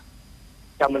ntsangoisi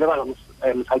ya mo lebala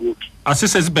mosadi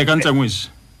asisesibheka ntsangoisi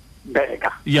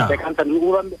beka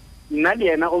ntsangoisi nna le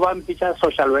yena o ba mpitša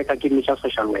social worker ke mmitša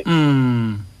social worker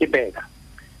ke beka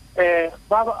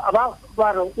ba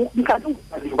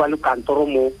re ba le kantoro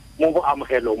mo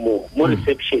boamogelo mo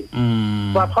reception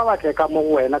batho ba batle ka mo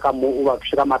go wena ka mo o ba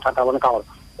thuša ka mathata a bone ka gore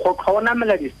go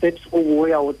tlhoonamela di-steps o bo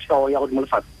ya go theo ya godimo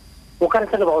lefatshe o ka re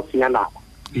se le ba go senya nako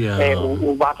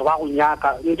batho ba go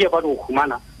nyaka nke ba di go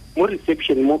khumana mo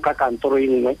reception mo ka kantoro e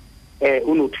nngwe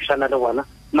o ne o thušana le bona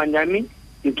manyami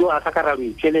nto a sa ka ra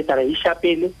boitšeletša ra iša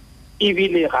pele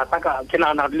ebile ga sa ka ke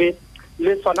nagana le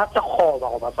sona sekgoba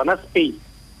goba sona space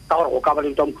ka gore go ka ba le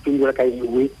ntwa mokhutung ka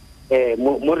ewe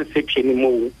mo reception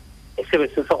moo se be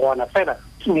se gona fela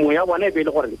tumo ya bona e be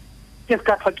le gore ke se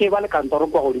ka tlhoa ke ba le kantoro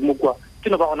kwa godimo kwa ke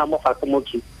no ba gona mo fatshe mo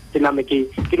ke name ke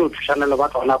no thušana le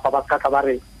batho gona fa ba se ka ba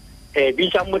re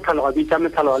bitša motlhaloga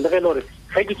le ge le gore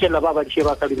ge ke tšelela ba badie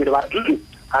ba sa dumele ba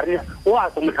re o a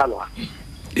se motlhaloga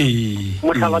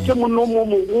motlhaloga ke monno mo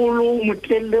mogolo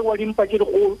motlelele wa dimpa tše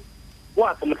digolo o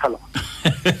a se motlhaloga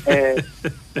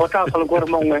go tla sa le kore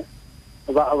mongwe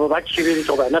ba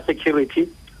tšhireletša goba yena security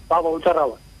ba ba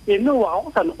utsarawa ene wa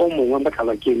go sane o mongwe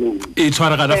motlhaloga ke eno e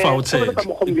tshwaregana fa o tshela ka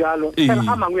mogombyalo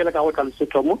a mangwe ele ka go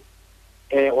tlhalosethomo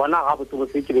gona ga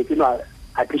botsebotse ke be ke no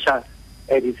a tliša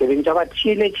ditseleng tša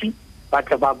batheeletši ba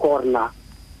tle ba korna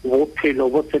bophelo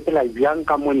bo sepela bjang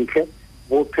ka montle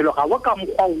bophelo ga bo ka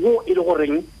mokgwa wo e le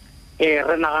goreng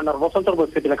re nagana gore bo tshwanetse re bo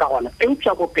sepele ka gona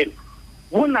eupša bophelo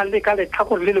bo na le ka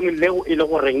letlhakore le lengwe leo e le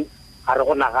goreng ga re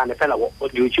go nagane fela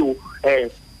dilo tšeo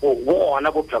bo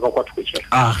gona bophelo ka kwa thokotšela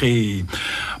age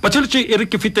batheeletši e re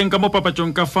ke feteng ka mo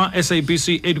papatšong ka fa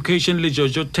SABC Education le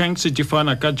Jojo Tanks di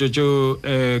fana ka Jojo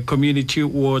Community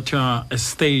Water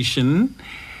Station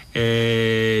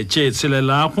tše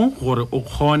tselelago gore o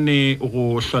kgone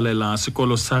go hlolela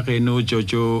sekolo sa geno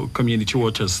Jojo Community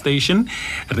Water Station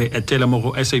re etela mo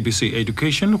go SABC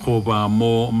Education goba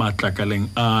mo matlakaleng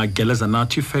a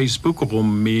Gelazanati Facebook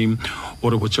gomme o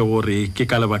re botše gore ke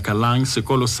ka lebaka lang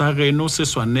sekolo sa geno se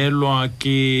swanelwa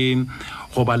ke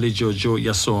goba le Jojo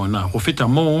ya sona go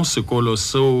feta mo sekolo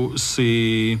seo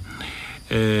se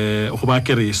goba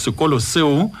ke re sekolo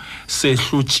seo se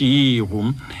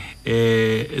hlotšego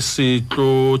se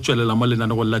tlo tšwelela mo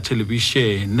lenanego la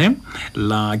televišene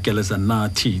la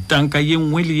Gelazanati tanka ye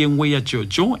nngwe le ye nngwe ya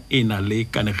Jojo e na le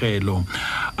kanegelo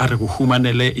a re go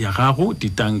humanele ya gago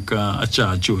ditanka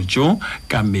tša Jojo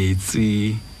ka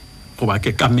metsi goba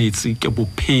ke ka metsi ke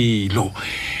bophelo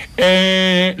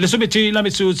lesometi la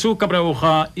metsotso ka morago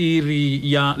ga iri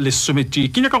ya lesometi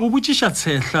ke nyaka go botšiša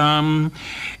tshehla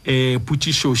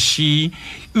potšišoši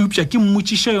eupša ke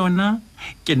mmotšiša yona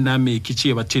ke name ke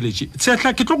tšee batheeletši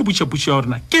tshehla ke tlo go botša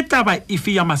gorena ke taba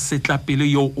efe ya masetla pele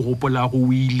yo o gopolago o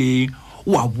ile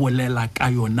wa bolela ka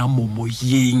yona mo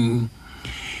moyeng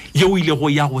yo ile go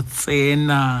ya go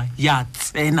tsena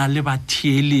le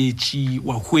batheeletši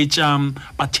wa hwetša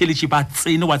batheeletši ba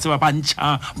tsene wa tseba ba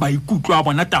ntšha ba ikutlwa a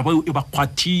bona taba e ba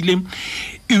kgwathile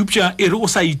eupša e re o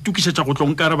sa itukišetša go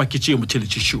tlonkara ba ke tšee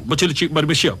motheeletši ba re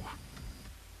mešiago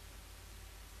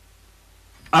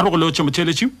a re go leotše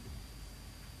motheeletši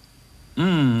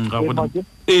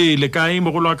le kae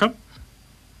mogolo wa ka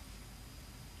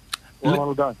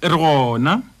re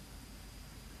gona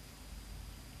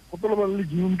o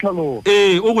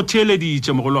go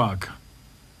theeleditše mogolo wa ka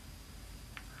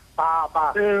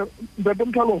papa Ntate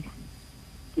Mohlaloga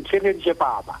ke theleditše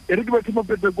papa e re ke batho mo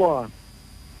petekwana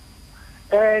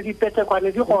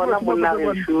dipetekwane di gona monna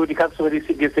gešo di ka tsoge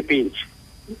di sepetše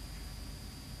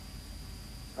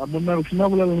a monna re sena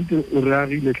bolaleng ke re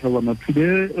agile tlhabana thude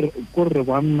ko re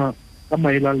banna ka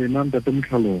maele a lena Ntate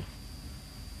Mohlaloga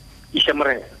iše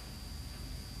morena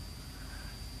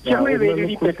ke mo ebedi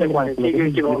dipetekwane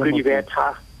tse ke go di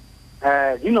betha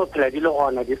di no phela di le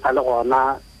gona di sa le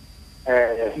gona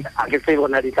a ke tsebe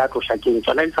gona di tla tloša keng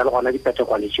tsona di sa le gona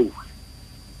dipetekwane tšeo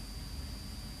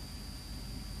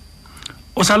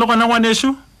o sa le gona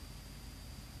ngwanešo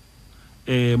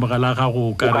mogala ga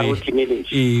go ka re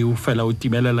o fela o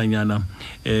timelelanyana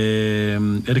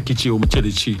re ke tšeo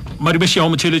motšheletši maribešia o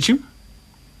motšheletši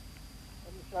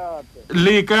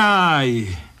le kae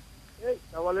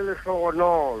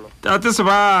tate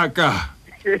sebaka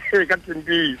ka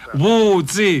tsendisa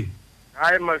botse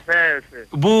hai mafese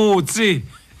botse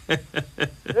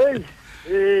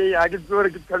a ke tsore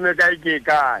ke tsame kae ke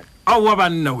kae au wa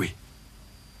banna we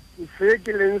se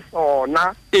ke leng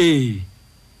sona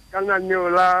ka naneo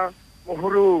la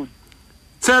mohorodi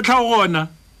tsetla gona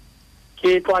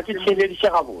ke tloa ke theleditše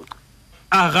gabotse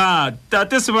aga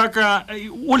tate sebaka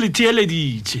o le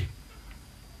theeleditše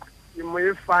ke mo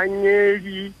e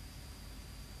fanyedi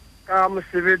ka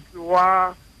mosebetsi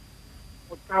wa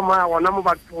go tsamaya gona mo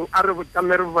bathong a re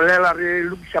botsame re bolela re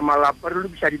lokiša malapa re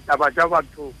lokiša ditaba tša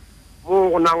batho mo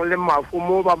go nang le mafu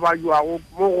mo ba baywago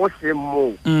mo go seng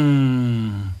moo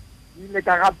ile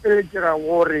ka gapeletšega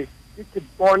gore ke ke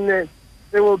bone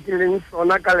seo ke leng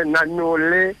sona ka lenaneo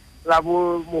le la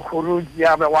bo mogorodi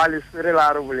a bego a leswere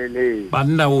la re boleleng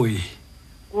banna oe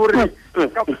kore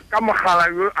ka mogala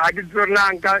ga ke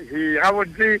tsorenanka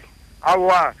gabotse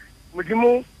aowa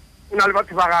modimo o na le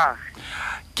batho ba gage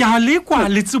ke a lekwa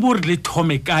le tsebo re le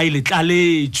thome kae le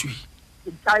tlaletswe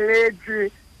ke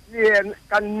tlaletswe le ena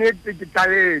ka nnete ke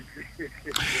tlaletswe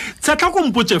tsetla ko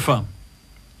mpotse fa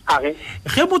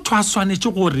ge motho a swanetše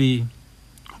gore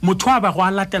motho a ba go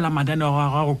a latela mananeo a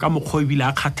gago ka mokgwa ebile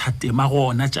a kgathatema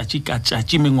gona tšatši ka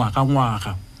tšatši mengwaga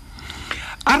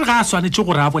a re ga a swanetše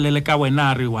gore a bolele ka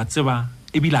wena a re wa tseba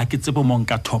ebile a ke tsebo mo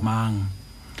nka thomang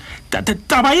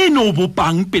taba e ne o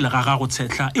bopang pele ga gago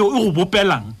tshetla e go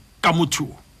bopelang ka motho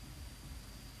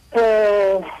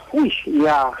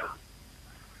ya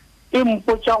e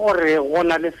mpotša gore go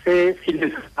na le se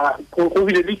go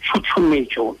bile le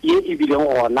tšhutšumetšo ye e bileng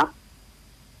gona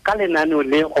ka lenaneo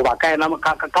le goba ka ena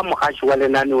ka mogasi wa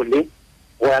lenaneo le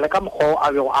go ya le ka mokgwa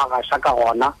a bego a gaša ka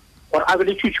gona gore a be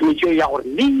le tšhutšumetšo ya gore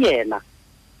le yena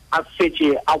a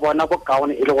fetše a bona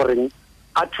bokaone e le goreng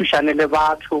a thušane le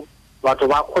batho ba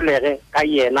kgolege ka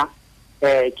yena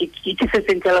ke se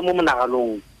sentlele mo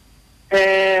monaganong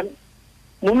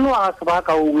monna wa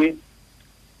sebaka owe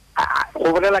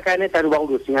go bolela ka ene tadi ba go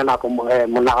dio senya nako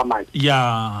monagamadi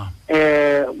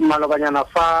malobanyana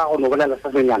fa go no bolela se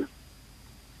senyana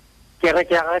ke re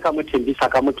ke ya ka mo thembisa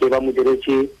ka mo ke ba mo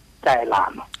diretse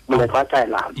taelano moletlo wa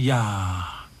taelano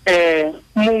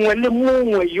mongwe le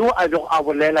mongwe yo a bego a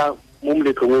bolela mo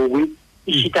moletlong owe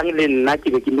e šitang le nna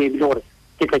ke be ke mebile gore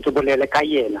ke tla ke bolele ka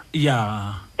yena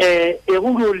e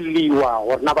go liwa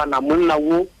gore na bana monna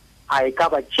wo a e ka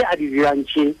ba tše a di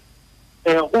dirantše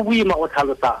go boima go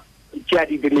tlhalosa tše a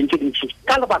di dirileng tše dintšhi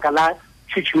ka lebaka la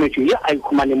tšhutšumetšo ye a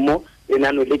ikhumaneng mo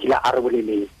lenaneo le ke la a re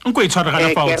boleleng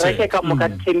kereke ka moka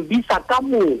thembisa ka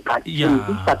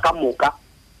moka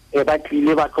ba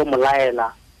tlile ba tlo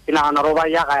molaela ke nagana ro ba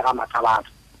ya gae ga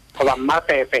mathabatho goba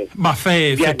mafefe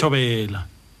Thobela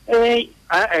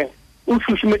o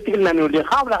tšhutšumetse ke lenaneo le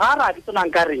ga a ra di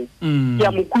tsonang ka reng ke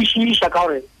ya mo kwešiša ka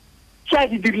gore tše a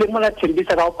di dirileng mola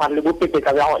thembisa ka go phara le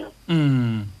bopepetla bja gona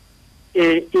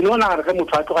e no nagare ge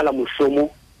motho a tlogela mošomo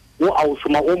wo a o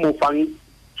šoma o mo fang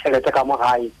tšhelete ka mo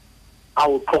gae a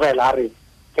o tlogela a re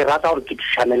ke rata gore ke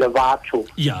thušane le batho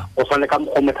o tshwane ka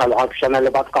mokgwa motlhalo ga thušana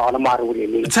le batho ka gona mo a re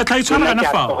boleleng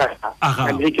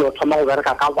ke o thoma go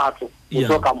bereka ka batho o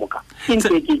tso ka moka ke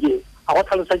ntse ke a go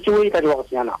tlhalosa tšeo e ka diwa go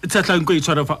senyana tshetlanko e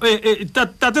tshwara fa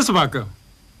tate sebaka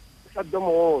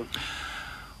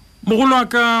mogolo wa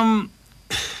ka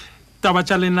taba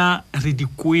tša lena re di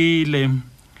kwele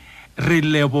re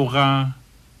leboga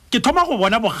ke thoma go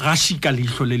bona bogaši ka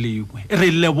leihlo le lengwe re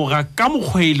leboga ka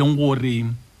mokgwa e leng gore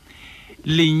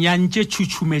le nyantše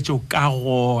tšhutšumetšo ka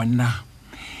gona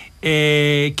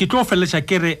ke tlo feletša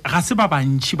ke re ga se ba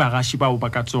bantši bagaši bao ba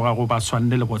ka tsogago ba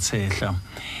swanne le botshehla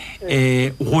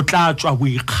go tla tswa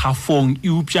boikgafong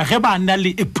eupša ge ba na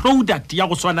le a product ya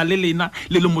go swana le lena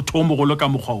le motho o mogolo ka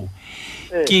mokgwao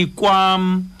ke kwa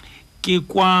ke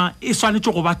kwa e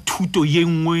swanetse go ba thuto ye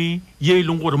nngwe ye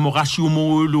leng gore mogasi o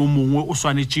mongwe le o mongwe o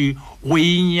swanetse go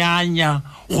inyanya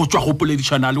go tswa go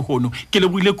poledišana le hono ke le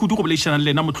buile kudu go poledišana le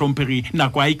lena motlhomphegi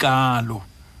nako a ikalo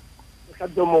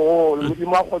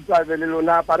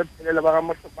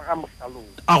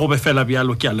a go be fela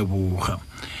bjalo ke a leboga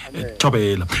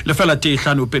Thobela le fela te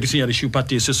hlano pedisi ya reshupa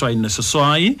te seswai ne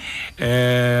seswai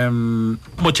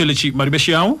motheletši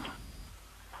maribeši ao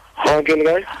ha ke le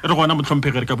gae re gona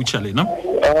motlhomphegi re ka butša lena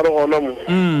re gona mo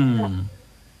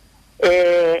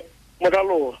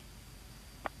Mohlaloga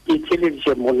ke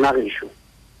theleditše monna gešo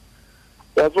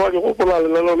ya tswa ke gopola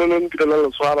lenaneo le le ntirela le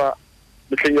tshwara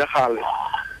metlheng ya kgale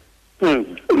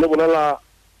le bolela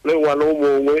le ngwana o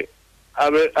mongwe a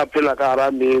be a phela ka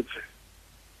hara metse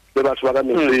le batho ba ka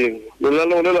metseng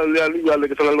lenaneo le le le ya le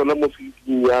ke tsela lona mo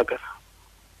seding ya ka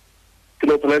ke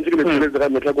no plantse ke le tsela ka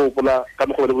metla go gopola ka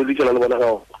mo go le boditšana le bona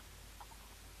ga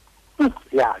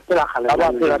ya ke la kgale ba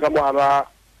phela ka mohara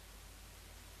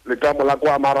le tamo la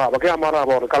kwa maraba ke amaraba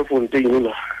gore Calfontaine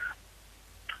la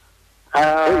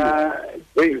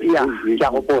ya ke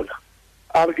a gopola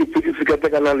a re ke phedise ka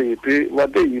tekana lepe wa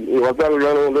teng wa tsa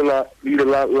lenaneo le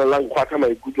la nkgwatha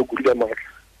maikutlo kudu ka matla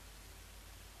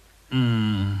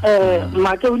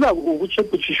make o la o botše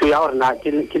potšišo ya gore na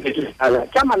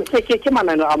ke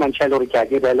mananeo a mantšha le gore ke a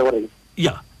direle gore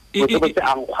ya e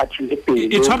ankgwathile pele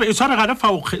e tshware ga le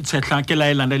fa o tshetla ke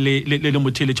laelana le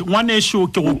motheletši ngwanešo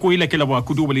ke go koile ke leboa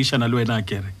kudu go boledišana le wena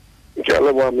kere ke a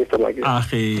leboa Mr. Make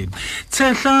age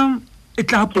tshehla e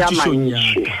tla potšišong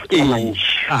yaka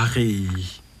age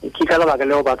ke ka lebaka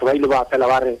leo batho ba ile ba fela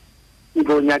ba re e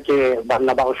tlo nyake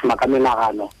banna ba go šoma ka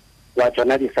menagano wa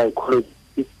tsona di-psychology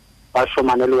ba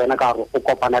šomane le wena ka gore o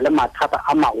kopana le mathata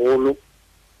a magolo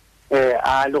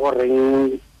a le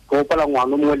goreng ke gopola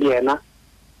ngwana mongwe le yena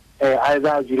a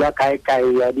eba a dula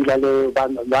kae-kae a dula le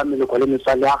ba meleko le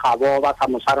metswalle ya gabo ba sa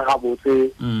mosware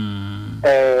gabotse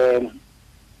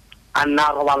a nna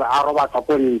a robatswa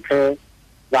ko ntle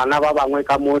bana ba bangwe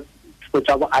ka mo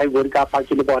tsa bo Ivory ka fa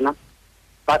ke le bona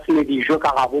ba sene dijo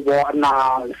ka gabo bona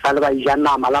sa le ba ija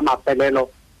nama la mafelelo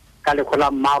ka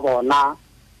lekgola mma bona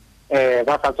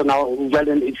ba sa tsona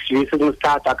jale se se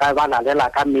stata ka ba lalela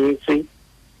ka metsi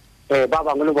ba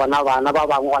bangwe le bona bana ba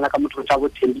bangwe gona ka motho tsa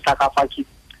bothembisa ka fa ke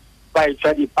ba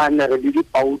itsa dipanere le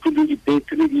dipautu le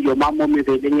dibetri di lo mamo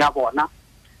mebeleng ya bona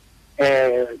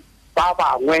ba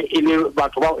bangwe e le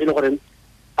batho ba e le gore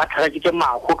ba tlhagetse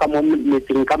mago ka mo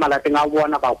metseng ka malapeng a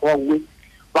bona ba gowe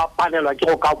ba palelwa ke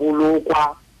go ka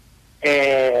bolokwa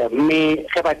mme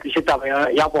ge ba tliše taba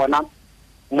ya bona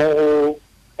mo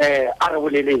a re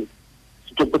boleleng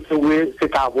setopo sewe se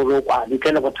ka bolokwa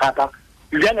ntle le bothata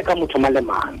jale ka motho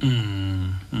malemang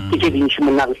ke dintšhi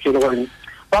monna re se le gore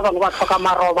ba bangwe ba tlhoka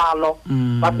marobalo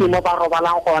ba se mo ba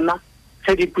robalang gona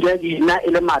ge dipula dina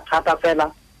e le mathata fela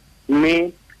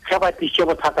mme ge ba tliše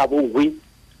bothata bowe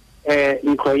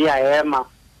ntlo ya ema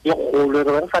e kgolo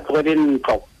re re sa tlogele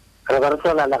ntlo re ba re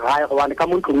tlogela legae gobane ka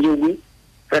mo ntlong yewe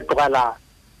re tlogela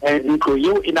ntlo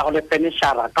yeo e na go le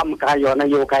fenešara ka moka ga yona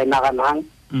yeo ka e naganang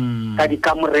ka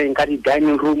dikamoreng ka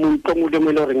di-dining room ntlo ngwe le mo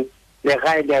e le goreng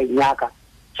legae le a inyaka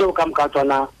tseo ka moka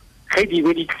tsona ge di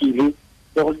be di tlile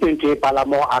le go sentse e pala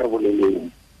mo a re boleleng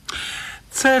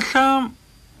tshehla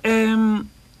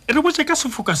re botse ka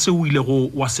sefoka se o ile go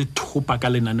wa se thopa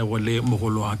ka lenanego le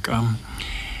mogolo wa ka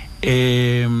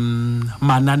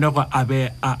mananego a be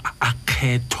a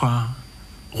kgethwa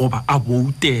goba a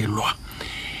boutelwa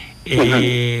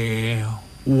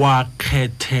wa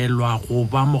kgethelwa go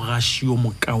ba mogasi yo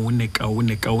mokaone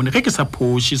ge ke sa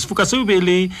phoši sefoka se o be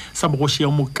le sa mogoši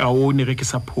ya mokaone ge ke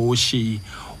sa phoši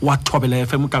wa Thobela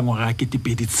FM ka ngwaga ke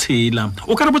 2006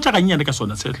 o ka re botsa gannyane ka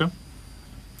sona tshehla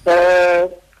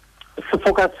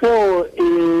sefoka seo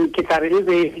ke tla re e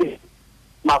be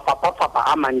mafapafapa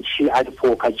a mantši a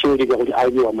difoka tšeo di bego di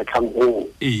aiwa motlhang oo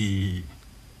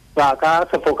ba ka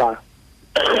sefoka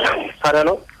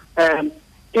tshwarelo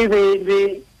e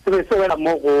be se wela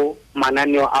mo go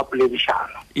mananeo a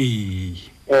poledišano e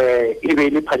be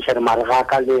le phadišane mare ga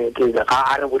ka le ga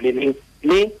a re boleleng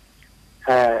le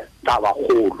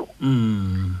tabakgolo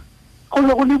go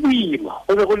be go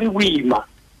le boima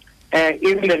e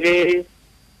rile ge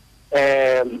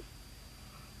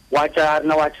wa tša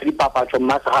dipapatšo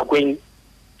mmasagakweng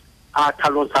a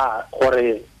tlhalosa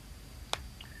gore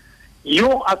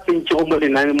yo a tsentšego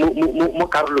mo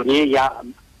karolong ye ya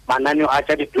mananeo a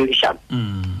tša dipoledišano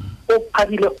o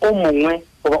phadile o mongwe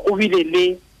goba o bile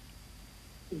le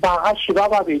bagaši ba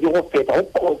babedi go feta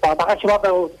bagaši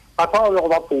batho ba bego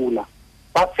ba pula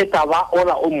ba feta ba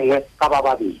ola o mongwe ka ba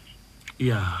babedi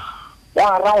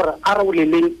wa ra gore a re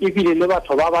boleleng ebile le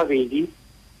batho ba babedi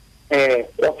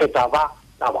go feta ba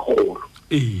tabagolo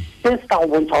se se ka go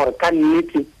bontsha gore ka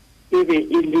nnete e be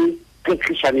e le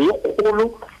kgwitlhišano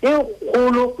e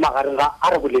kgolo magareng ga a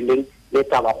re boleleng le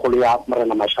tabagolo ya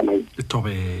Morena Mashamaile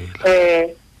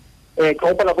ke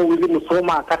gopola go Willie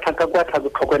Msoma ka tlhaka kwa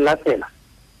tlhokweng la tsela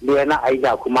le yena a ile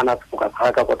a khumana sefoka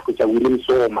sa ka kwa tlhokotša Willie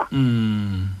Msoma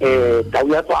tau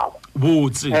ya tswabo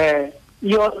botse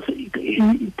yo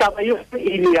taba yo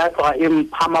ile ya tloga e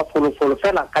mpha mafolofolo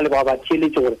fela ka leboa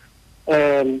batheeletši gore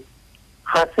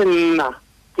ga se nna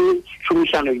ke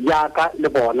tšhomišano yaka le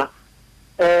bona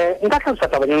nka tlhalosa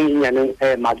taba nyenyane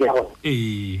madi a gore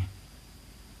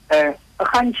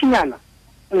gantšinyana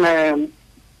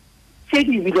tse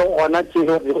di bile gona tse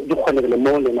di kgonegile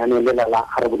mo lenaneng le la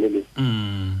a re boleleng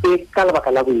e ka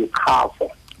lebaka la boikgafo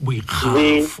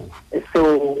le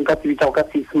seo nka se bitsa go ka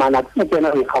seesemane ke ke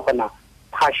yona boikgafo na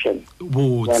passion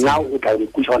wena o tla re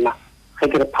kušona ge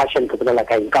ke re passion ke bolela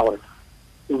ka eng ka gore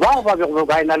bao ba bego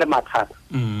ba ena le mathata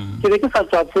ke be ke sa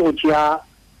tswatse go tšea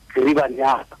gribane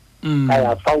yaka ka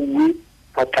ya fa uwe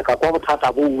ka tlhaka kwa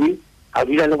bothata bo uwe ka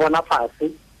dula le bona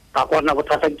fase ka kwana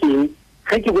bothata ke eng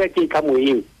ge ke boya ke ka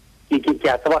moyeng ke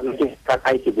a tseba nna ke ka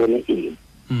kae ke bone eng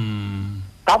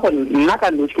ka bo nna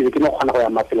ka nnoši ke no kgona go ya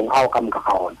mafelong ao ka moka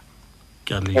ga ona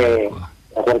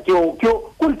gore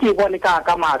ke bone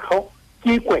ka matlho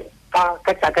ke kwe ka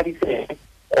tšaka disege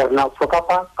gore na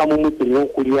fokafa ka mo motseng o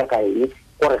go dia ka eng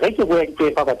gore ge ke boya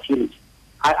ke fa batheeletši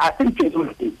a se ntšhetso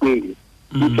ke kwele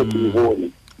ke ke bone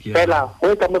fela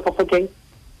go ka mo fofokeng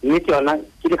nnete yona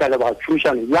ke di ka leba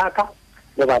tšhomišano yaka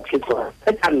le batheeletši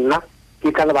ge ka nna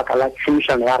ke ka lebaka la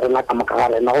tšhomišano ya rena ka moka ga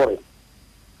rena gore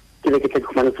ke be ke tle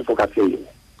khumane sefoka feng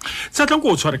sa tlang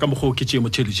go tshware ka moggo ke tšee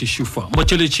motheeletši Shufa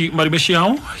motheeletši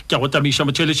Marimešiao ke a go tamaiša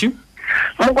motheeletši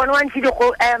Mokone wa ntšhidi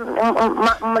go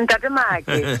ntate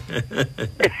Make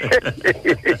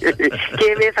ke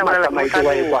be sa bolela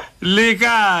motlhalo le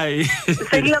kae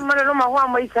se ile molelo mago a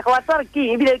moisega wa tswa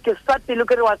ke ebile ke swatile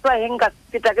ke re wa tswa henga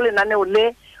feta ke lenaneo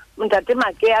le ntate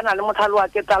Make a na le motlhalo wa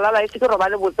ke talala e se ke roba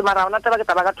le botse mara ona taba ke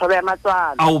taba ka thobe ya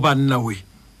matswalo ao banna we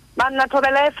banna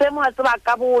Thobela FM wa tswa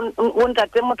ka bo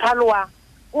ntate motlhalo wa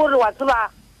o re wa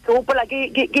tswa ke hopola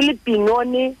ke le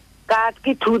pinone ka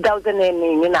ke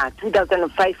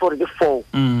 2005 or before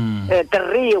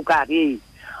 3 o ka re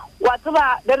wa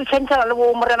tsaba be re tshentšana le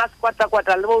bo Morena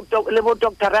Sekwata le bo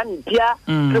Dr. Rantia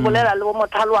re bolela le bo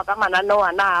motlhalo wa ka mananeo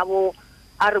ana abo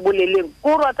a re boleleng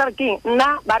go re tsa re ke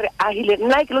nna ba re ahile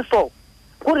nna ke le so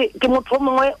gore ke motho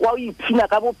mongwe wa o ipshina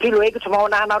ka bophelo e ke thoma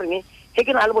ona ana gore he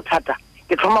ke na le bothata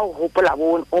ke thoma go hopola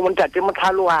bo o montate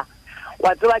motlhalo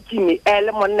wa tseba Jimmy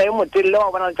le monna yo motelle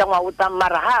wa bona tsa ngwa o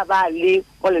tsamara ha ba le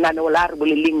mo lenaneo la re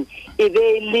boleleng e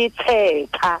be le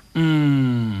tsheka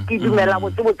ke dumela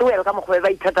botse wela ka mogwe ba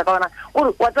ithata ka ona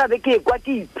gore wa tsaba ke kwa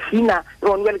ke ipshina re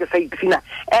one ke sa ipshina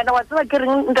wa tseba ke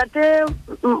reng ntate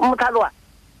motlhalo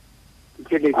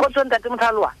go tswa ntate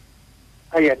motlhalo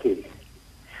aya ke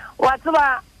wa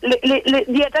tseba le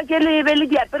dieta ke le be le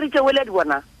diapere tše wele di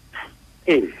bona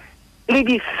le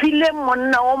di file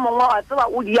monna o mongwe wa tseba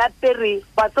o di apere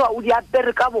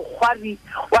ka bogwari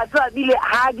wa tseba bile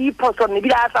ha di phosone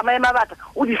bile a tsamaye mabata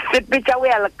o di sepetša o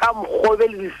ya ka mgobe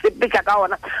le di sepetša ka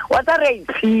ona wa tsa re a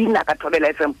ipshina ka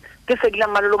Thobela FM ke segila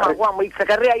malelo mago a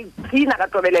moitseka re a ipshina ka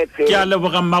Thobela FM ke a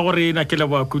leboga mmagorena ke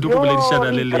leboga kudu go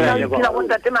boledišana le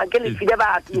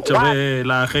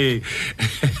Thobela ge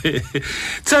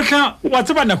tsetla wa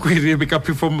tseba nako e re be ka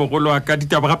phefo mogolo wa ka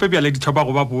ditaba gape bjale di thoba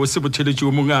go ba bose botheeletši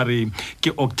o mongwe a re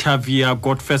ke Octavia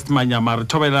Godfirst Manyamare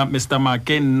Thobela Mr.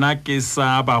 Make nna ke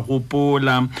sa ba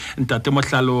gopola ntate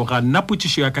Mohlaloga nna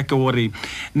potšišo ya ka ke gore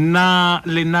na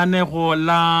lenanego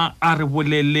la a re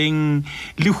boleleng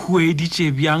le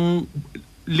hueditše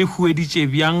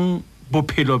bjang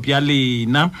bophelo bja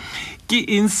lena ke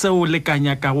eng seo le ka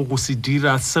nyakago go se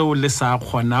dira seo le sa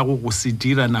kgonago go se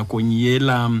dira nakong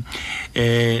yela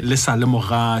le sa le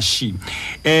mogasi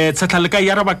tshetla le ka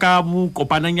yaraba ka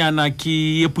bokopananyana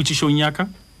ke potšišong ya ka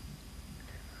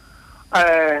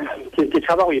ke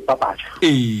tšhaba go ipapatša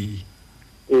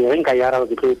re nka yaraba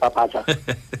ke tlo ipapatša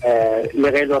le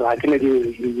ge le gore ga ke ne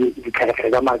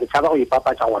ditlhegekgele tša mara ke tšhaba go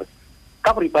ipapatša gore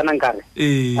ka go ipana nkare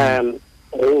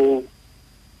go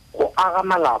aga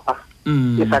malapa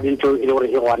e sa dintho e le gore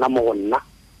e gona mo go nna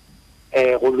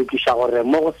go lokiša gore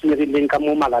mo go senyegileng ka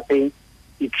mo malapeng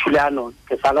dithulano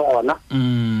ke sa le gona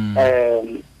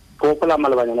go gopola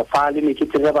malobanyana fa le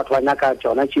mekete ge batho ba nyaka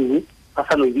tsona tšeo ba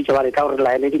sa no ebitša ba re ka gore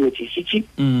laele dimetsisitši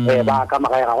ba ka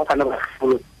magae ga go sane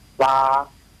bagolo ba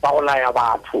go laya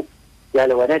batho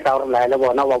jale wena e tla gore laele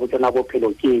bona wa botsona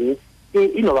bophelo ke eng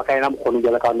e no ba ka ena mokgono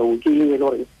jale ka no ke eng e le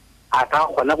gore a ka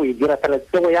kgona go e dira fela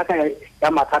tsego ya ka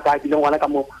ya mathata a bileng gona ka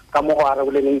mo go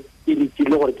araboleng e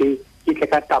ditile gore ke ke tle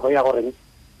ka taba ya gore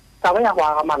taba ya go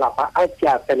aga malapa a ke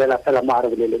a felela fela mo a re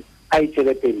boleleng a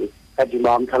itsele pele ka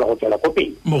dima mtlhala go tswela ko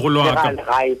pele mogolo wa ka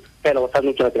gae fela go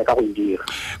tshwanetse go tswela ka go dira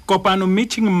kopano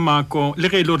meeting mmako le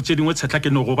ge ile re tsedingwe tshetla ke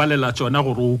no go balela tsona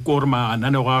gore o ko re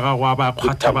manane go aga go ba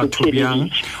kgwatha batho bjang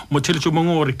motheletso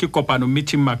mongwe gore ke kopano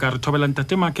meeting maka re thobela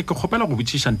ntate make ke kgopela go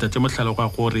botsisha ntate Mohlalo ga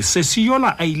gore se se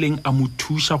yola a ileng a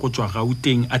mothusha go tswa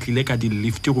Gauteng a tlile ka di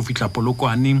lift go fitla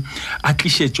Polokwane a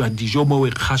tlisetswa dijo mo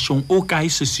wekgashong o kae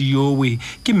se se yowe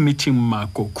ke meeting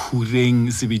mmako khureng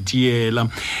Zebediela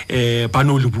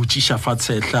bano le botsisha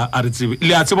fatsetla a re tsebe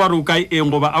le a tseba re o kae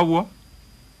eng go ba awa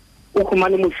o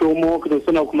khumane mushomo ke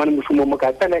tsona o khumane mushomo mo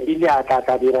ka tsela ile a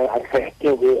tla dira a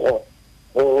tlheke go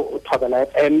Thobela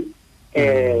FM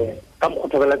ka mo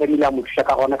Thobela ka ile a mothusha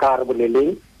ka gona ka re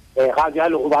boleleng ga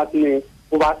jalo o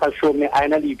ba sa shome a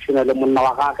ena le itshena le monna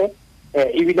wa gagwe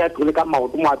e bile a tlole ka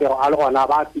maoto mo apero a le gona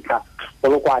ba fika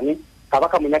Polokwane ka ba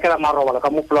ka monyakela marobalo ka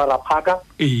mo Flora Park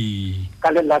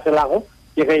ka le latelago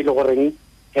ke ge ile goreng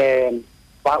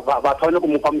ba tshwane go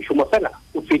mo fa moshomo fela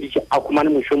o feditse a khumane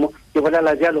moshomo ke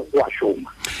bolela jalo wa shoma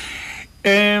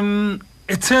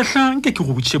etshehla nke ke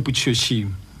go botse potšhoši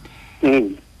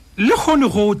le gone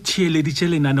go theeleditše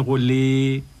lenanego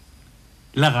le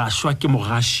la gashwa ke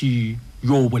mogasi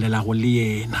yo o bolelago le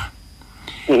yena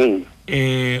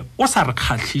o sa re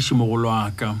kgatlhiše mogolo wa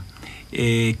ka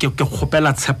ke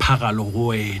kgopela tshepagalo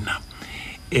go wena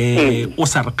o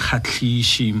sa re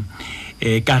kgatlhiše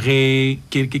ka ge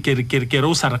ke re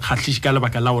o sa re kgatlhiše ka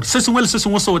lebaka la gore se sengwe le se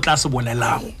sengwe se o tla se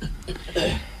bolelago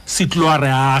se tlo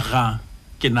re aga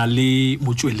ke na le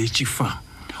motsweletši fa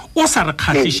o sa re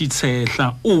kgatlhiše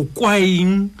tshehla o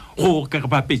kwaeng go ka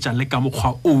bapetša le ka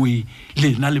mokgwa oe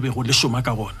lena le bego le šoma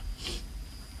ka gona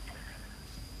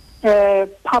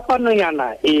phapano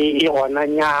yana e gona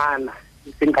nyana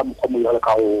e seng ka mokgwa mojalo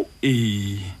ka o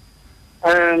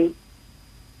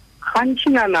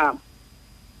gantšinyana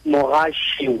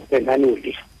mogasi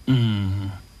lenanele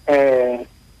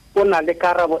o na le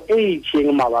karabo e itšeng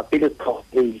mabapi le tlhogo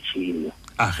e itšeng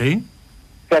age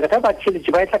fela ka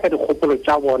batheeletši ba etla ka dikgopolo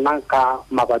tša bona ka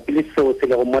mabapi le seo se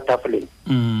lego mo tafoleng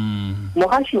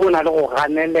mogasi o na le go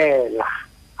ganelela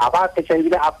a ba fetša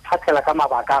ebile a phatlhela ka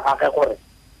mabaka a gage gore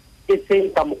e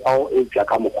seng ka mokgwa o eupša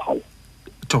ka mokgwa o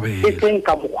e seng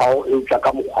ka mokgwa o eupša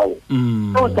ka mokgwa o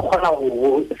seo se kgona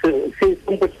se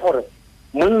sempotse gore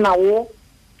monna o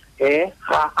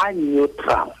ga a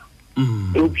neutral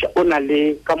eupša o na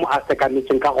le ka mo a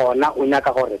sekametseng ka gona o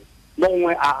nyaka gore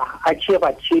mongwe a tšee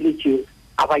batheeletši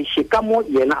a ba iše ka mo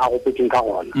yena a gopetseng ka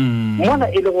gona mona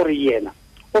e le gore yena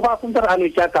o ba sontse re a no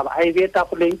tšea taba a e bee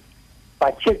tafoleng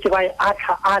batheeletši ba e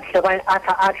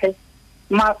atlhe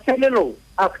mafelelong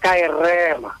a se ka e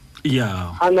rema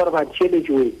a no re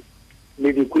batheeletši we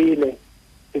le dikwele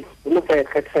mo sa e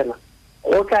kgethela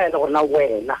go tla e le gona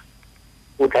wena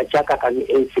o tla tšaka ka le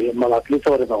efe mabapi le tse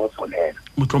gore ba go tsholela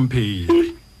motlhomphei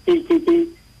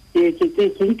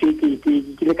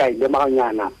ke le ka ile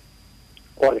maganyana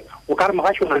gore o ka re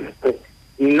mogasi wa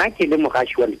nna ke le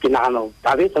mogasi wa ke nagana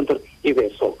tabe tshwanetse gore e be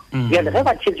so jale ge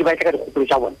batheeletši ba etla ka dikgopolo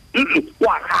tša bona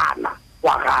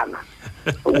wa gana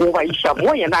go ba iša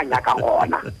mo yena a nyaka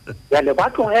gona jale ba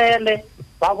tlogele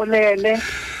ba bolele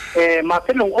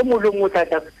mafelong o mongwe le mongwe o tla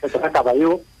tla ka taba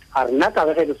eo a re nna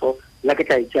tabe ge le so nna ke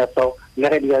tla itšea so nna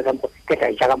ge di ke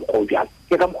tla itša ka mokgwa o bjalo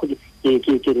ke ka mokgwa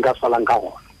ke nka swalang ka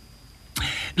gona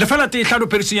le fela te hlalo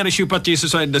perisinya re shupa te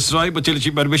seswa de seswa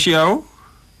botheeletši ba re bešiao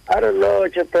a re lo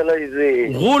tšhepela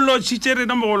itse go lotšitše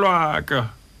rena mogolo wa ka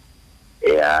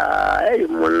ya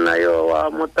monna yo wa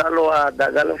motalo wa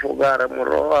daga lefokare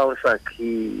moroa o sa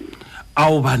kgie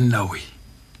ao banna we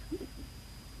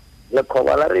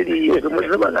lekgoba la radio ke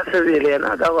moseba ka sebele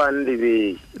yena ka bane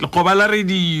lebee lekgoba la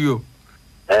radio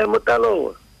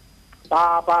motalo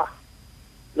papa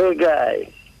le kae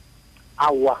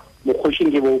awa mokgošing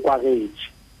ke bo o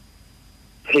kwagetše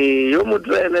yo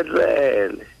motlwele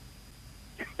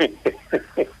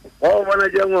o bona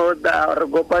jang o da re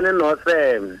kopane no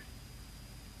sem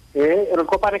re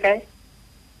kopane kae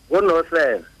go no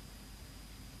sem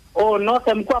o no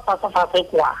sem kwa fasa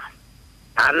kwa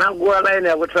ana kwa la ene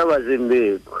ya botlhaba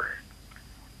Zimbabwe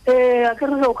a ke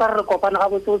re o ka re kopane ga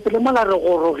botse le mola re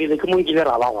go rogile ke mong kile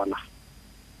ra ba gona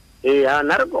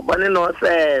ana re kopane no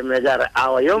sem ka re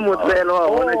awa yo motlwele wa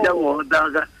bona jang o da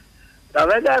ka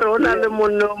ba ka re o na le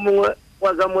monno mongwe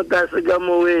wa ka motase ka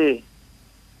mowe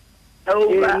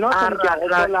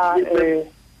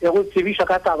e go tsebiša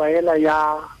ka taba ela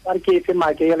ya ba re ke efe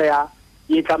make ela ya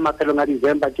e tla mafelong a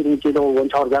December ke ne ke le go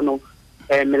bontšha gore jaanong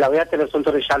melao ya telesontse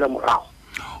re šale morago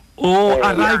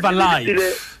arrive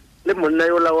alive le monna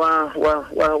yola wa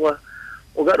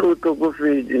o ka re o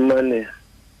tlokofetse mane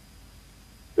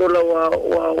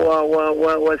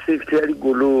mosola wa safety ya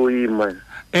dikoloi man.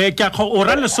 Ke a o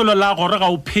ra lesolo la gore ga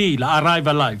o phela arrive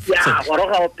alive. Yeah, gore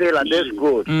ga o phela, that's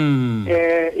good.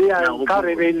 Yeah, ka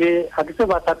re bele ha ke se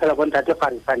ba tsatela go ntate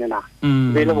Farisane na.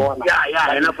 Bele bona.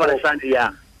 Yeah, ena Farisane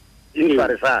ya. Ini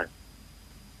Farisane.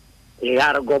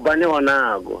 Ya re go bane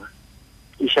ona go.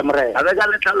 Ishemre. Aba ga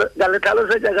le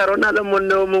tlalo se ka rona le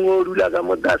monne o mongwe o dula ka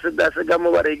mo dase ka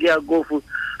mo bareki ya gofu.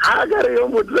 Ha ga re yo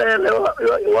motlele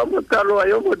wa motalo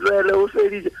yo motlele o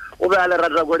feditse o ba le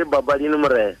rata go di babadini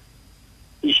more.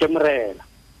 Ishemrela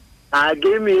a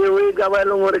game e ga ba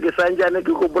le gore ke sanjane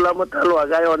ke go bola motalo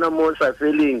ga yona mo sa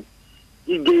feeling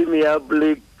ke game ya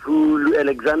Blackpool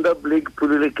Alexander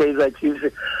Blackpool le Kaizer Chiefs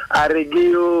a re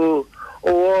ge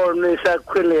o ne sa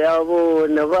khwele ya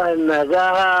bona bana ga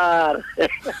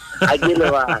a ke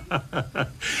le ba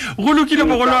go lokile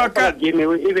mo go loka game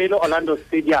e be le Orlando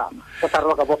Stadium go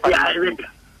taroka bo fa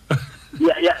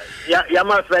ya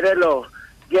maferelo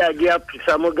ke a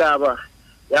pisa mo gaba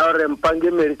ya re mpange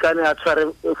americana a tshware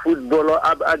football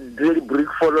a drill brick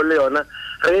follow le yona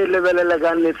re lebelela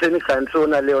ga ne tsene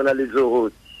kansona le yona le zo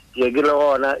ke le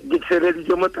gona ke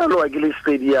tsereditse motalo wa ke le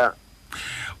stadium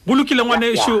bolukile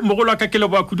ngwane sho mogolo ka ke le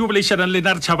ba kudu boledišana le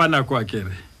na re tšhabana kwa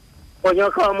kere o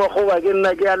nyoka mo go ba ke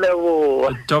nna ke a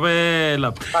lebo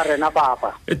Thobela ba rena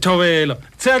papa Thobela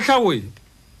tsetla we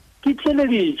ke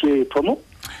tseleditse thomo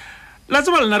la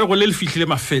tseba lena re go le fihlile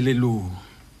mafelelo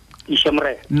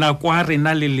Ishemre na kwa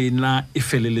rena le lena e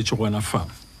feleletse gona fa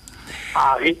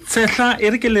tsetla e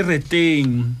re ke le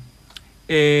reteng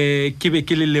ke be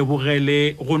ke le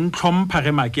lebogele go ntlhompha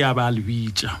ge make a ba le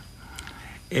bitša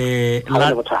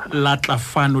la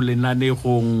tlafano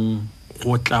lenanegong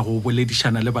go tla go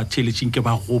boledišana le batheeletšing ke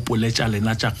ba gopoletša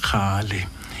lena tša kgale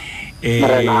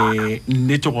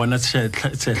nnete gona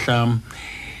tsetla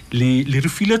le re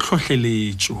file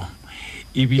tlhohleletšo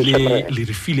ebile le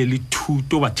re file le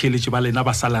thuto batheeletši ba lena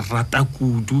ba sa le rata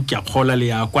kudu ke a kgola le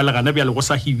ya kwa le gana bjale go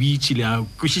sa hibitše le a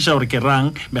kwešiša gore ke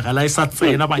rang megala e sa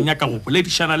tsena ba nyaka go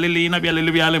boledišana le lena bjale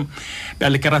le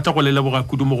bjale ke rata go le leboga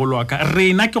kudu mogolo wa ka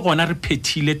rena ke gona re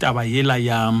phethile taba yela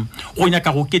ya go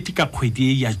nyaka go keteka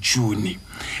kgwedi ya June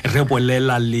re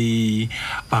bolela le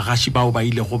bagaši bao ba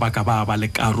ile go baka ba le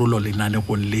karolo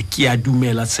lenanegong le ke a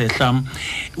dumela sehla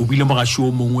o bile mogaši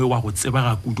o mongwe wa go tseba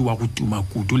ga kudu wa go tuma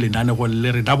kudu lenanegong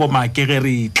le re dabo makege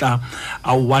re tla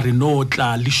a wa re no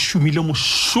tla le šomile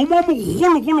mošomo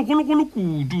mogolo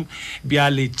kudu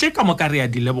bjale tše ka moka re a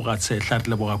di leboga sehla re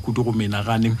leboga kudu go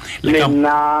menagane le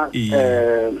nna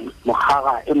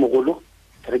mogaga e mogolo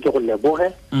re ke go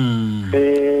leboge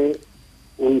ge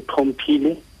o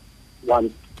ntlhomphile wa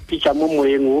pitša mo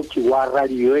moeng o ke wa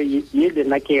radio ye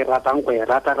lena ke ratang go e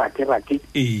rata rati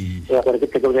gore ke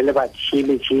tleke le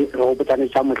batheeletši re go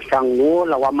botanetša mohlang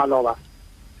wola wa maloba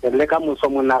re le ka moso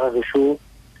monage gešo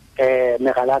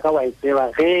megala ka wa e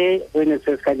tseba ge o ne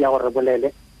se se ka dia gore re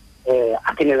bolele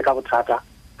a ke ne le ka bothata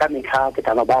ka mekgwa ke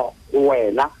taba ba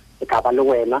wena ke ka ba le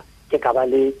wena ke ka ba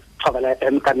le Thobela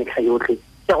FM ka mekgwa yotlhe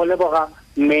ke go leboga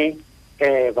mme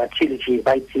batheeletši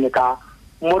ba itsene ka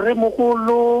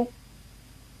Moremogolo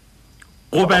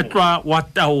go betlwa wa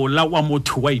taola wa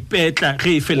motho wa ipetla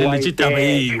ge e feleletse taba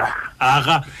eo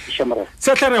aga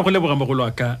se tla re go leboga mogolo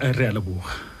wa ka re a leboga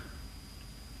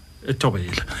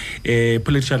Thobela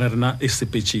Poledišano rena e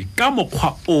sepetše ka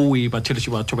mokgwa o e batheeletši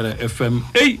ba Thobela FM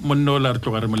monno la re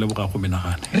tloga re mo leboga go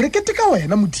menagane re keteka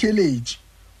wena motheeletši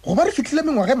go ba re fitlhile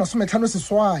mengwaga e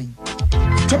 50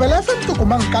 Thobela FM ke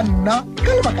komang ka nna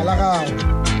ka lebaka la gago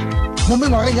mo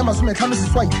mengwageng ya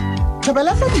 50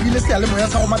 Thobela FM e bile sealemoya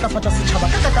sa go matlafatša setšhaba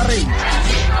ka kakaretšo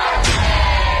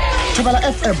Thobela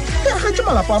FM e agetše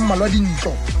malapa a mmalwa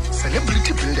dintlo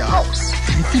Celebrity Builder House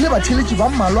di file batheeletši ba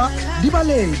mmalwa di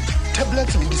baledi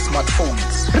tablets le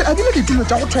di-smartphones re adile ditulo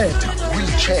tša go thwetha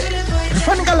wheelchair re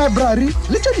fane ka library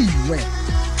le tše dingwe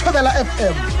Thobela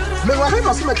FM mengwaga e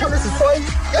 50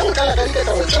 ya go tlala ka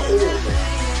diketaro tše golo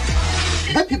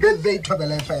happy birthday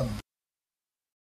Thobela FM